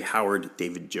are O.J. Howard,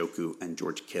 David Njoku, and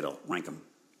George Kittle. Rank them.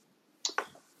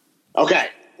 Okay,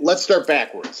 let's start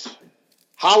backwards.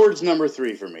 Howard's number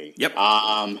 3 for me. Yep.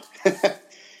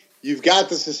 You've got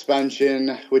the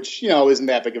suspension, which, isn't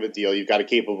that big of a deal. You've got a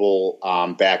capable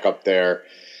backup there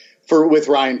with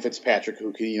Ryan Fitzpatrick,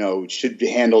 who can, should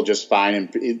handle just fine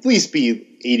and at least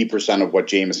be 80% of what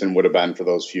Jameson would have been for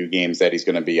those few games that he's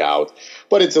going to be out.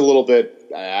 But it's a little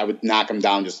bit, I would knock him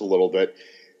down just a little bit.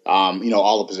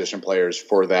 All the position players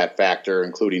for that factor,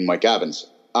 including Mike Evans.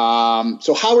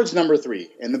 So Howard's number 3.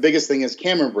 And the biggest thing is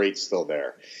Cameron Brate's still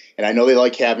there. And I know they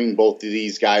like having both of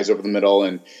these guys over the middle.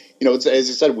 And, it's, as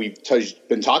I said, we've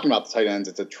been talking about the tight ends.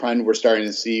 It's a trend we're starting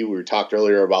to see. We talked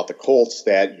earlier about the Colts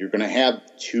that you're going to have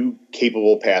 2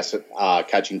 capable pass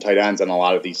catching tight ends on a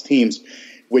lot of these teams,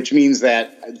 which means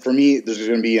that, for me, there's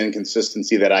going to be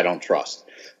inconsistency that I don't trust.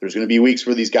 There's going to be weeks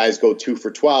where these guys go 2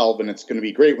 for 12, and it's going to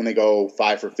be great when they go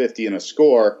 5 for 50 in a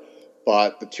score,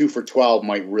 but the 2 for 12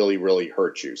 might really, really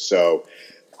hurt you. So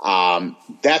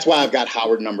that's why I've got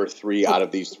Howard number 3 out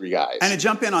of these 3 guys. And to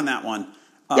jump in on that one,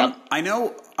 yep. I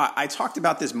know I talked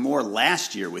about this more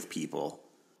last year with people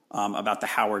about the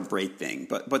Howard Brate thing,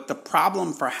 but the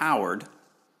problem for Howard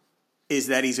is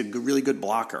that he's a really good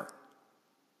blocker.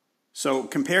 So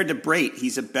compared to Brate,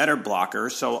 he's a better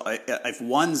blocker. So if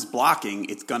one's blocking,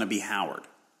 it's going to be Howard.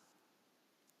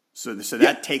 So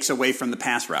that takes away from the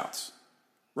pass routes,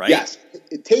 right? Yes,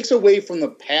 it takes away from the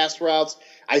pass routes.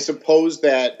 I suppose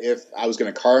that if I was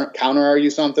going to counter argue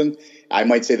something, I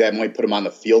might say that might put him on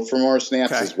the field for more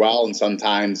snaps as well. And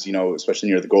sometimes, especially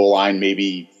near the goal line,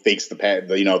 maybe fakes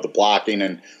the blocking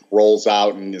and rolls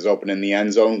out and is open in the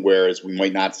end zone. Whereas we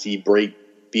might not see Brate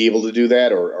be able to do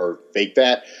that or fake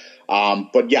that.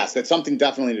 But yes, that's something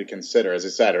definitely to consider. As I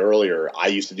said earlier, I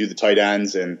used to do the tight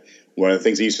ends, and one of the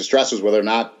things I used to stress was whether or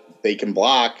not they can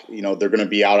block, they're going to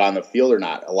be out on the field or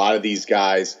not. A lot of these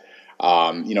guys,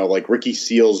 like Ricky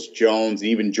Seals, Jones, and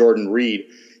even Jordan Reed,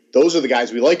 those are the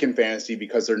guys we like in fantasy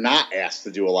because they're not asked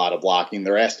to do a lot of blocking.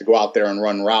 They're asked to go out there and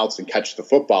run routes and catch the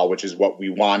football, which is what we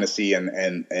want to see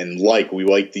and like. We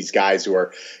like these guys who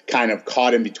are kind of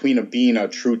caught in between of being a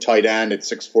true tight end at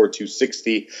 6'4",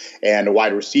 260 and a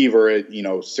wide receiver at,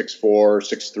 6'4",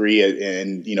 6'3",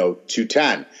 and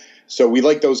 210. So we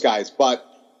like those guys. But,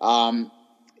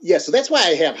 so that's why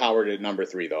I have Howard at number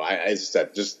 3, though. As I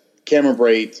said, just Cameron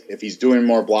Brate, if he's doing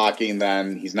more blocking,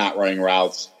 then he's not running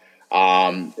routes.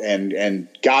 And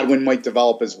Godwin might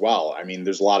develop as well. I mean,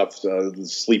 there's a lot of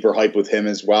sleeper hype with him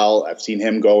as well. I've seen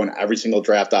him go in every single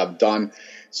draft I've done.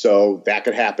 So that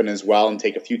could happen as well and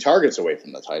take a few targets away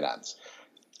from the tight ends.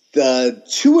 The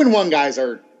 2-1 guys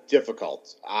are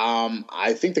difficult.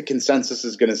 I think the consensus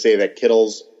is going to say that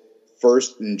Kittle's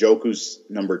first and Njoku's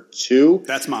number 2.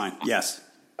 That's mine. Yes.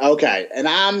 Okay. And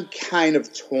I'm kind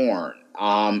of torn.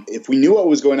 If we knew what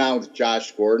was going on with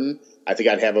Josh Gordon, I think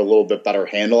I'd have a little bit better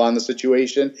handle on the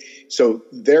situation. So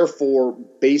therefore,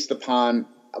 based upon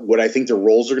what I think the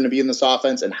roles are going to be in this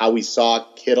offense and how we saw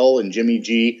Kittle and Jimmy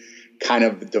G kind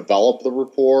of develop the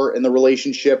rapport and the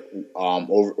relationship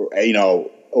over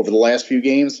the last few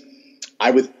games,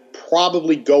 I would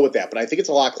probably go with that. But I think it's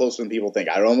a lot closer than people think.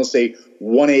 I'd almost say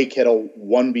 1A Kittle,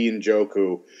 1B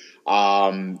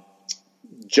Njoku.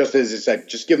 Just as I said,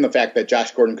 just given the fact that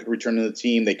Josh Gordon could return to the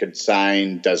team, they could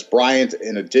sign Des Bryant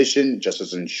in addition, just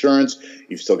as insurance.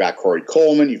 You've still got Corey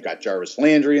Coleman. You've got Jarvis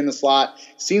Landry in the slot.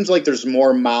 Seems like there's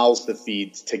more mouths to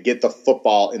feed to get the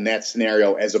football in that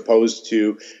scenario as opposed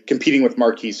to competing with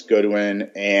Marquise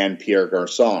Goodwin and Pierre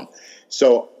Garçon.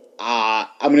 So I'm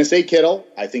going to say Kittle.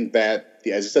 I think that,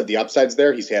 as I said, the upside's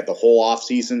there. He's had the whole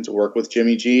offseason to work with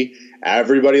Jimmy G.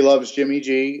 Everybody loves Jimmy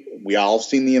G. We all have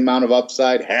seen the amount of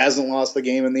upside. Hasn't lost the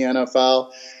game in the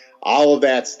NFL. All of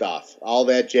that stuff. All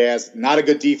that jazz. Not a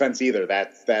good defense either.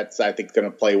 That's I think, going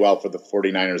to play well for the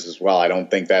 49ers as well. I don't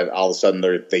think that all of a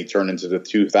sudden they turn into the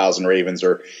 2000 Ravens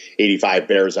or 85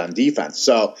 Bears on defense.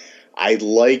 So I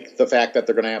like the fact that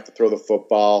they're going to have to throw the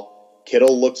football.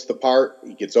 Kittle looks the part.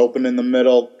 He gets open in the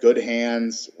middle. Good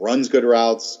hands. Runs good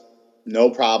routes.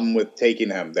 No problem with taking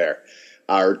him there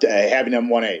or having him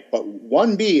 1A. But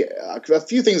 1B, a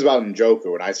few things about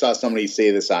Njoku, and I saw somebody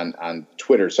say this on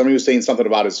Twitter. Somebody was saying something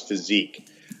about his physique.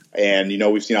 And,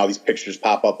 we've seen all these pictures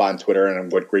pop up on Twitter and in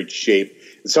what great shape.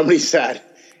 And somebody said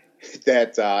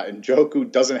that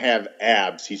Njoku doesn't have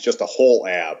abs. He's just a whole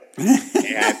ab.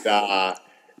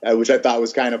 and which I thought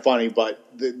was kind of funny. But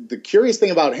the curious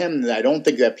thing about him that I don't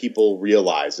think that people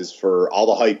realize is for all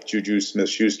the hype Juju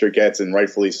Smith-Schuster gets, and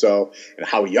rightfully so, and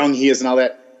how young he is and all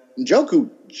that, Njoku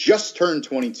just turned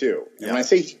 22. And when I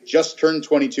say he just turned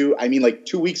 22, I mean like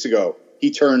 2 weeks ago,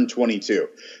 he turned 22.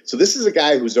 So this is a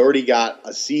guy who's already got a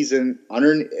whole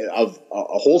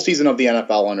season of the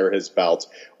NFL under his belt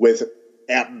with,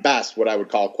 at best, what I would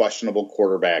call questionable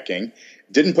quarterbacking.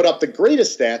 Didn't put up the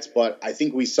greatest stats, but I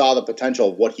think we saw the potential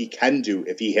of what he can do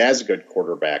if he has a good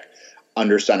quarterback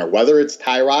under center. Whether it's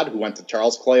Tyrod, who went to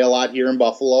Charles Clay a lot here in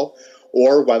Buffalo,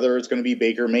 or whether it's going to be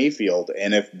Baker Mayfield.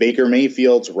 And if Baker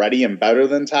Mayfield's ready and better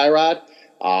than Tyrod,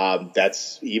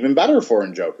 that's even better for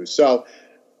Njoku. So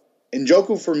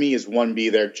Njoku for me is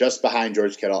 1B there, just behind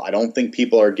George Kittle. I don't think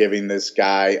people are giving this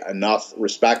guy enough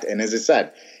respect. And as I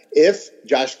said, if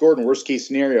Josh Gordon, worst case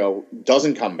scenario,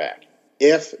 doesn't come back,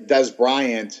 if Dez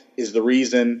Bryant is the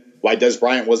reason why Dez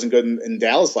Bryant wasn't good in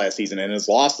Dallas last season and has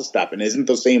lost a step and isn't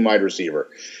the same wide receiver,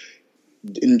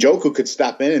 Njoku could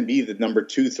step in and be the number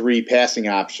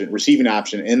 2-3 receiving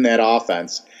option in that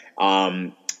offense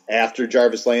after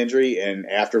Jarvis Landry and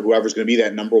after whoever's going to be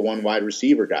that number 1 wide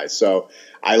receiver guy. So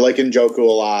I like Njoku a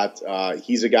lot.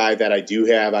 He's a guy that I do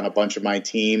have on a bunch of my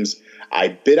teams. I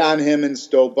bid on him in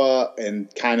Stopa and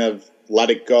kind of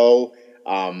let it go.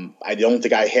 I don't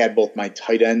think I had both my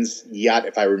tight ends yet,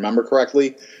 if I remember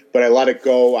correctly, but I let it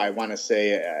go, I want to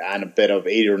say, on a bit of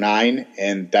 8 or 9,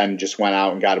 and then just went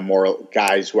out and got more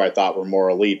guys who I thought were more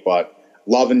elite, but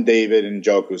loving David and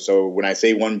Njoku. So when I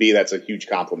say 1B, that's a huge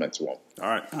compliment to him. All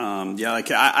right.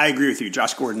 I agree with you.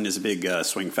 Josh Gordon is a big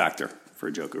swing factor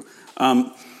for Njoku.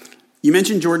 You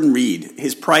mentioned Jordan Reed.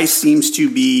 His price seems to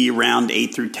be around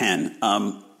 8 through 10.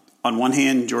 On one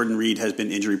hand, Jordan Reed has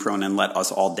been injury prone and let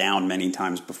us all down many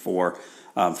times before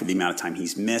for the amount of time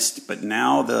he's missed. But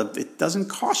now it doesn't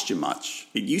cost you much.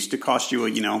 It used to cost you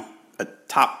a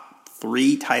top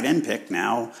 3 tight end pick.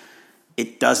 Now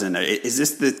it doesn't. Is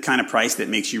this the kind of price that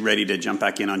makes you ready to jump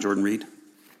back in on Jordan Reed?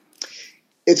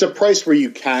 It's a price where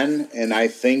you can, and I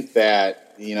think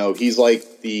that he's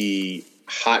like the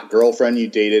hot girlfriend you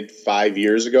dated 5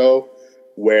 years ago,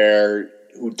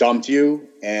 who dumped you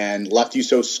and left you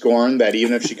so scorned that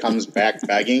even if she comes back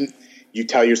begging, you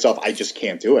tell yourself, I just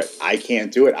can't do it. I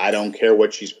can't do it. I don't care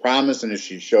what she's promised and if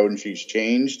she's showed and she's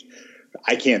changed.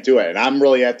 I can't do it. And I'm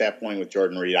really at that point with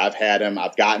Jordan Reed. I've had him.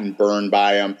 I've gotten burned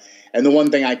by him. And the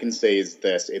one thing I can say is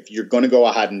this. If you're going to go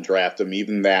ahead and draft him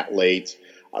even that late,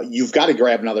 you've got to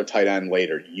grab another tight end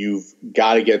later. You've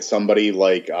got to get somebody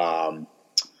like a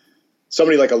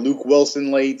Luke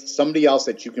Wilson late, somebody else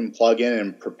that you can plug in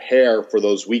and prepare for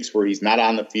those weeks where he's not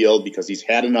on the field because he's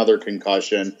had another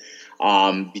concussion,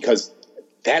 because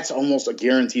that's almost a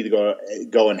guarantee to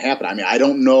go and happen. I mean, I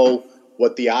don't know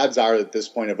what the odds are at this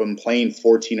point of him playing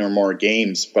 14 or more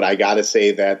games, but I got to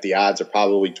say that the odds are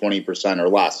probably 20% or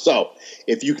less. So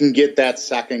if you can get that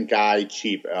second guy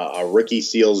cheap, Ricky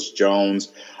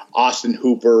Seals-Jones, Austin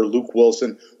Hooper, Luke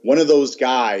Wilson, one of those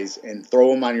guys, and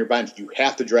throw him on your bench, you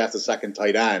have to draft a second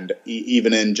tight end,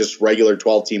 even in just regular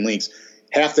 12-team leagues.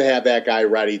 Have to have that guy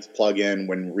ready to plug in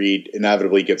when Reed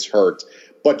inevitably gets hurt.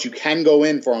 But you can go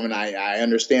in for him, and I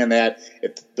understand that.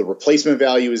 If the replacement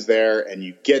value is there and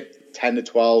you get 10 to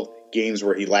 12 games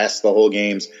where he lasts the whole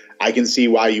games, I can see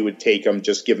why you would take him,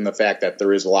 just given the fact that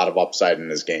there is a lot of upside in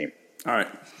this game. All right.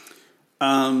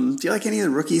 Do you like any of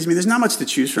the rookies? I mean, there's not much to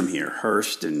choose from here.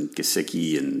 Hurst and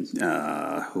Gesicki and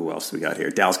who else we got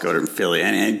here? Dallas Goedert and Philly.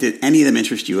 And did any of them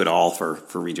interest you at all for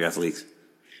redraft leagues?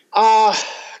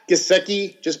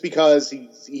 Gesicki, just because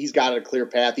he's got a clear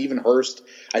path. Even Hurst,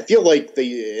 I feel like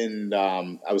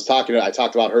I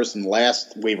talked about Hurst in the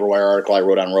last waiver wire article I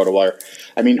wrote on RotoWire.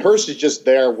 I mean, Hurst is just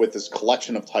there with this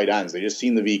collection of tight ends. They just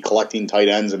seem to be collecting tight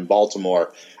ends in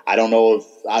Baltimore. I don't know if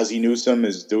Ozzie Newsome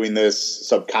is doing this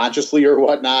subconsciously or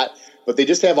whatnot, but they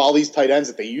just have all these tight ends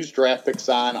that they use draft picks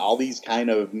on, all these kind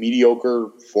of mediocre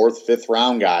 4th, 5th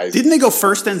round guys. Didn't they go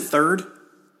 1st and 3rd?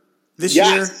 This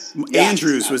year,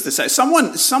 Andrews was the same.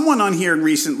 Someone on here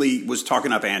recently was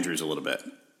talking up Andrews a little bit.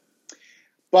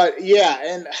 But yeah,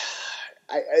 and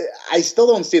I still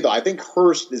don't see it though. I think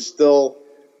Hurst is still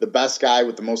the best guy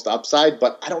with the most upside,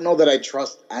 but I don't know that I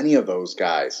trust any of those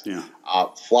guys. Yeah.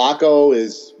 Flacco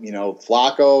is,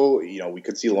 Flacco. We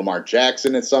could see Lamar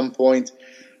Jackson at some point.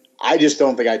 I just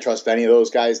don't think I trust any of those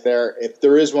guys there. If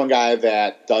there is one guy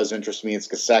that does interest me, it's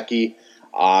Gesicki.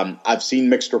 I've seen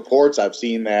mixed reports. I've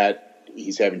seen that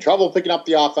he's having trouble picking up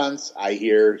the offense. I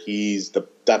hear he's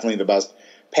definitely the best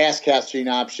pass catching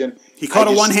option. He caught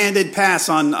a one-handed pass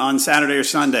on Saturday or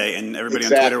Sunday, and everybody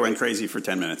on Twitter went crazy for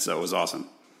 10 minutes, so it was awesome.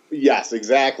 Yes,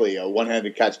 exactly. A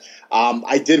one-handed catch.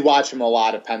 I did watch him a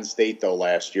lot at Penn State, though,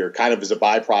 last year, kind of as a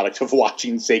byproduct of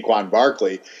watching Saquon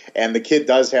Barkley. And the kid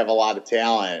does have a lot of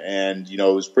talent. And, it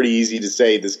was pretty easy to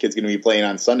say this kid's going to be playing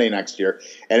on Sunday next year.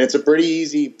 And it's a pretty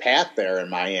easy path there in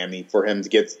Miami for him to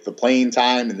get the playing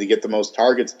time and to get the most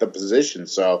targets at the position.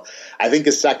 So I think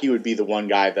Gesicki would be the one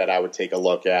guy that I would take a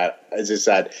look at, as I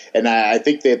said. And I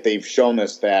think that they've shown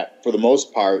us that, for the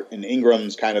most part, and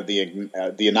Ingram's kind of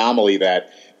the anomaly, that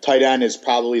tight end is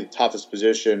probably the toughest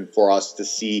position for us to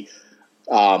see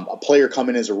a player come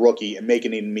in as a rookie and make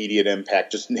an immediate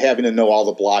impact, just having to know all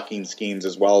the blocking schemes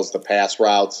as well as the pass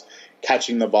routes,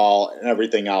 catching the ball, and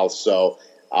everything else. So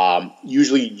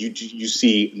usually you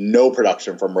see no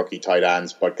production from rookie tight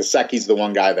ends, but Gesicki's the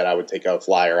one guy that I would take a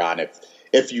flyer on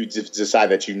if you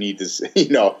decide that you need this,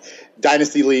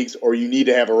 dynasty leagues, or you need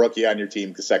to have a rookie on your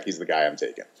team. Gesicki's the guy I'm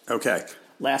taking. Okay.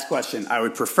 Last question. I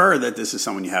would prefer that this is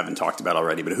someone you haven't talked about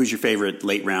already, but who's your favorite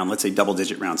late round, let's say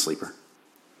double-digit round sleeper?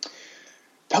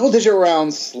 Double-digit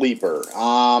round sleeper.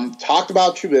 Talked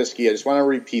about Trubisky. I just want to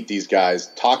repeat these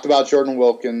guys. Talked about Jordan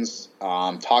Wilkins.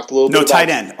 Talked a little bit about... No, tight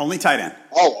end. Only tight end.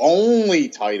 Oh, only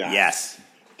tight end. Yes.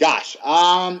 Gosh.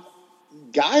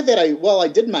 Guy that I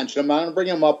did mention him. I'm going to bring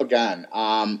him up again.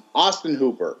 Austin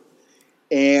Hooper.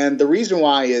 And the reason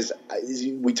why is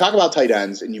we talk about tight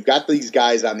ends, and you've got these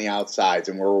guys on the outsides,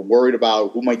 and we're worried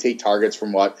about who might take targets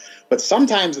from what. But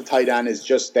sometimes the tight end is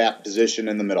just that position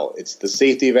in the middle. It's the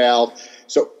safety valve.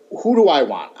 So who do I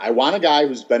want? I want a guy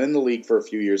who's been in the league for a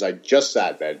few years. I just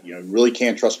said that, really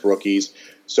can't trust rookies.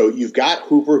 So you've got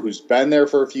Hooper, who's been there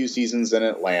for a few seasons in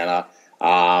Atlanta.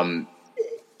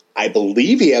 I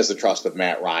believe he has the trust of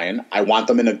Matt Ryan. I want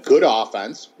them in a good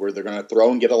offense where they're going to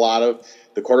throw and get a lot of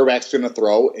 – the quarterback's going to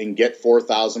throw and get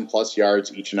 4,000-plus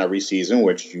yards each and every season,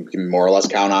 which you can more or less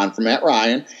count on from Matt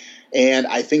Ryan. And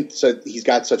I think he's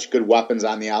got such good weapons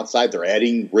on the outside. They're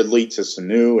adding Ridley to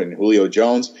Sanu and Julio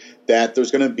Jones that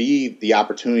there's going to be the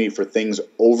opportunity for things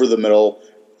over the middle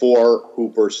for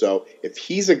Hooper. So if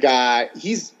he's a guy –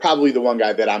 he's probably the one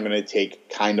guy that I'm going to take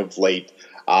kind of late.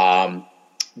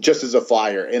 Just as a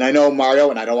flyer. And I know Mario,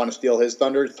 and I don't want to steal his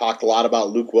thunder, talked a lot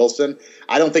about Luke Wilson.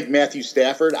 I don't think Matthew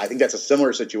Stafford, I think that's a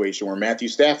similar situation where Matthew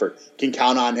Stafford can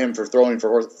count on him for throwing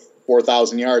for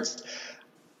 4,000 yards.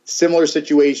 Similar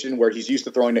situation where he's used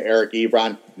to throwing to Eric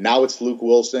Ebron. Now it's Luke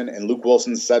Wilson, and Luke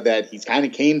Wilson said that he's kind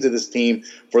of came to this team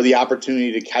for the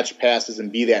opportunity to catch passes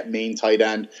and be that main tight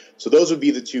end. So those would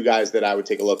be the two guys that I would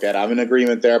take a look at. I'm in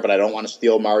agreement there, but I don't want to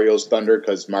steal Mario's thunder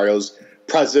because Mario's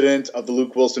president of the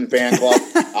Luke Wilson fan club.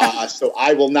 So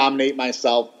I will nominate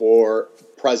myself for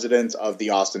president of the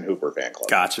Austin Hooper fan club.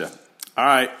 Gotcha. All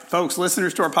right, folks,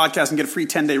 listeners to our podcast can get a free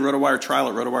 10-day RotoWire trial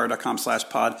at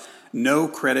rotowire.com/pod. No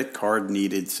credit card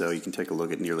needed, so you can take a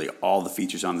look at nearly all the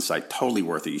features on the site. Totally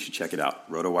worth it. You should check it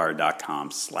out,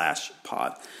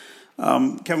 rotowire.com/pod.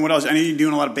 Kevin, what else? I know you're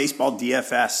doing a lot of baseball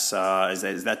DFS.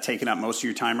 Is that taking up most of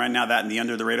your time right now, that and the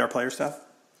under-the-radar player stuff?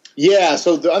 Yeah,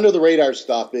 so the under-the-radar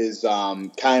stuff is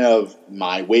kind of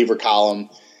my waiver column.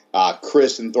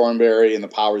 Chris and Thornberry and the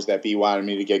powers that be wanted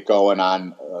me to get going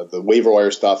on the waiver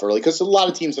wire stuff early because a lot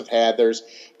of teams have had theirs,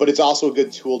 but it's also a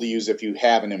good tool to use if you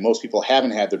haven't, and most people haven't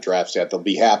had their drafts yet. They'll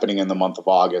be happening in the month of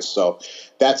August, so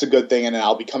that's a good thing, and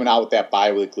I'll be coming out with that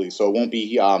bi-weekly, so it won't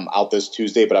be out this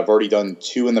Tuesday, but I've already done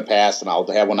 2 in the past, and I'll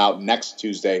have one out next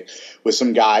Tuesday with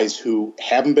some guys who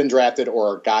haven't been drafted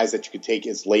or guys that you could take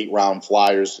as late-round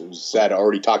flyers. As I said, I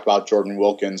already talked about Jordan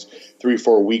Wilkins 3 or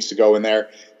 4 weeks ago in there.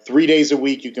 3 days a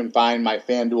week, you can find my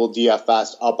FanDuel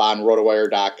DFS up on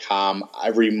rotowire.com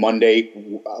every Monday,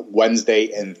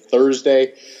 Wednesday, and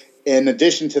Thursday. In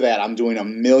addition to that, I'm doing a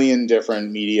million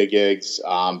different media gigs.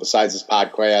 Besides this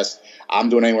podcast, I'm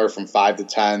doing anywhere from 5 to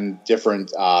 10 different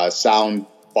sound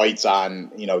bites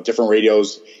on different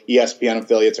radios, ESPN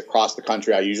affiliates across the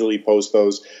country. I usually post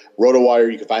those.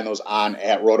 RotoWire, you can find those on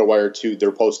at RotoWire too.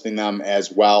 They're posting them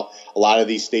as well. A lot of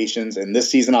these stations. And this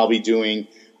season, I'll be doing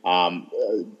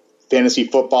fantasy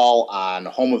football on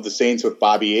Home of the Saints with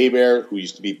Bobby Hebert, who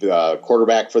used to be the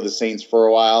quarterback for the Saints for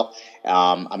a while.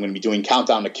 I'm going to be doing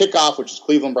Countdown to Kickoff, which is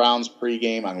Cleveland Browns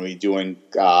pregame. I'm going to be doing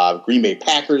Green Bay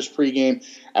Packers pregame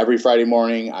every Friday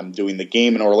morning. I'm doing the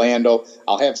game in Orlando.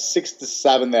 I'll have 6 to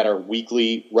 7 that are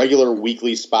regular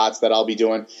weekly spots that I'll be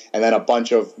doing, and then a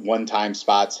bunch of one-time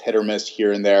spots, hit or miss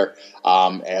here and there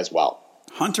as well.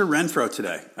 Hunter Renfrow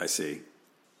today, I see.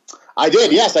 I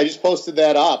did, yes. I just posted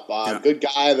that up. Good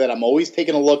guy that I'm always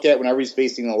taking a look at whenever he's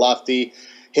facing a lefty.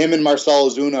 Him and Marcel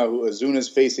Ozuna, who Ozuna's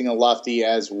facing a lefty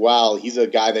as well. He's a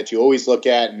guy that you always look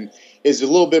at, and is a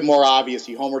little bit more obvious.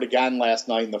 He homered again last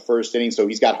night in the first inning, so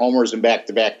he's got homers in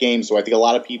back-to-back games. So I think a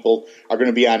lot of people are going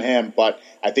to be on him. But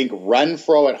I think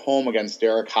Renfroe at home against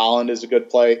Derek Holland is a good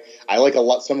play. I like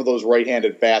some of those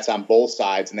right-handed bats on both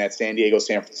sides in that San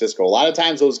Diego-San Francisco. A lot of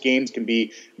times those games can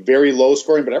be very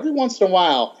low-scoring, but every once in a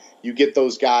while you get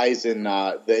those guys, and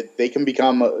they can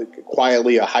become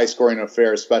quietly a high-scoring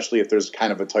affair, especially if there's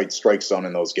kind of a tight strike zone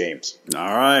in those games.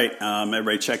 All right.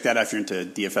 Everybody check that. If you're into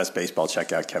DFS baseball,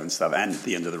 check out Kevin's stuff and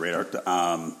the End of the Radar.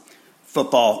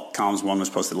 Football columns 1 was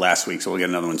posted last week, so we'll get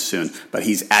another one soon. But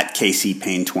he's at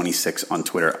KCPayne26 on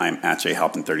Twitter. I'm at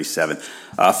JHalpin37.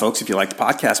 Folks, if you like the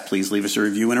podcast, please leave us a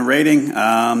review and a rating.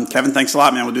 Kevin, thanks a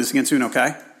lot, man. We'll do this again soon,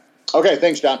 okay? Okay,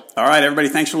 thanks, John. All right, everybody,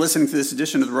 thanks for listening to this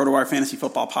edition of the RotoWire Fantasy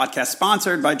Football Podcast,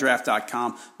 sponsored by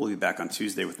Draft.com. We'll be back on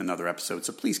Tuesday with another episode,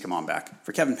 so please come on back.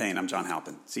 For Kevin Payne, I'm John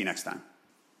Halpin. See you next time.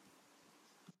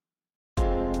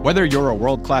 Whether you're a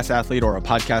world-class athlete or a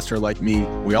podcaster like me,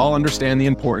 we all understand the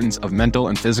importance of mental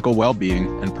and physical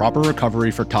well-being and proper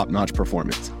recovery for top-notch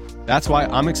performance. That's why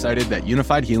I'm excited that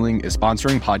Unified Healing is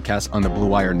sponsoring podcasts on the Blue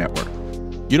Wire Network.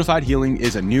 Unified Healing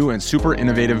is a new and super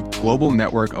innovative global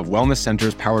network of wellness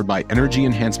centers powered by Energy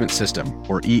Enhancement System,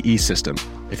 or EE System.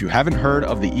 If you haven't heard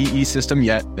of the EE System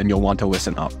yet, then you'll want to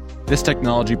listen up. This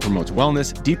technology promotes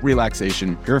wellness, deep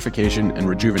relaxation, purification, and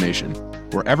rejuvenation.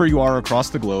 Wherever you are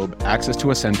across the globe, access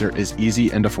to a center is easy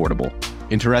and affordable.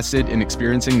 Interested in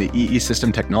experiencing the EE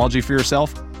System technology for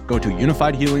yourself? Go to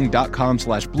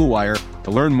unifiedhealing.com/bluewire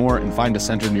to learn more and find a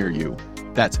center near you.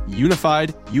 That's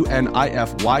unified,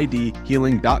 UNIFYD,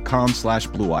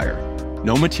 healing.com/bluewire.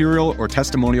 No material or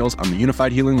testimonials on the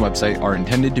Unified Healing website are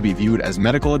intended to be viewed as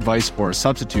medical advice or a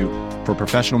substitute for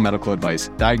professional medical advice,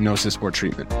 diagnosis, or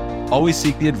treatment. Always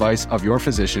seek the advice of your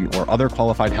physician or other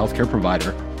qualified healthcare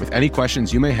provider with any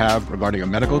questions you may have regarding a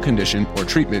medical condition or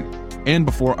treatment and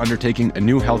before undertaking a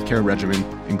new healthcare regimen,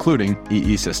 including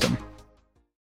EE System.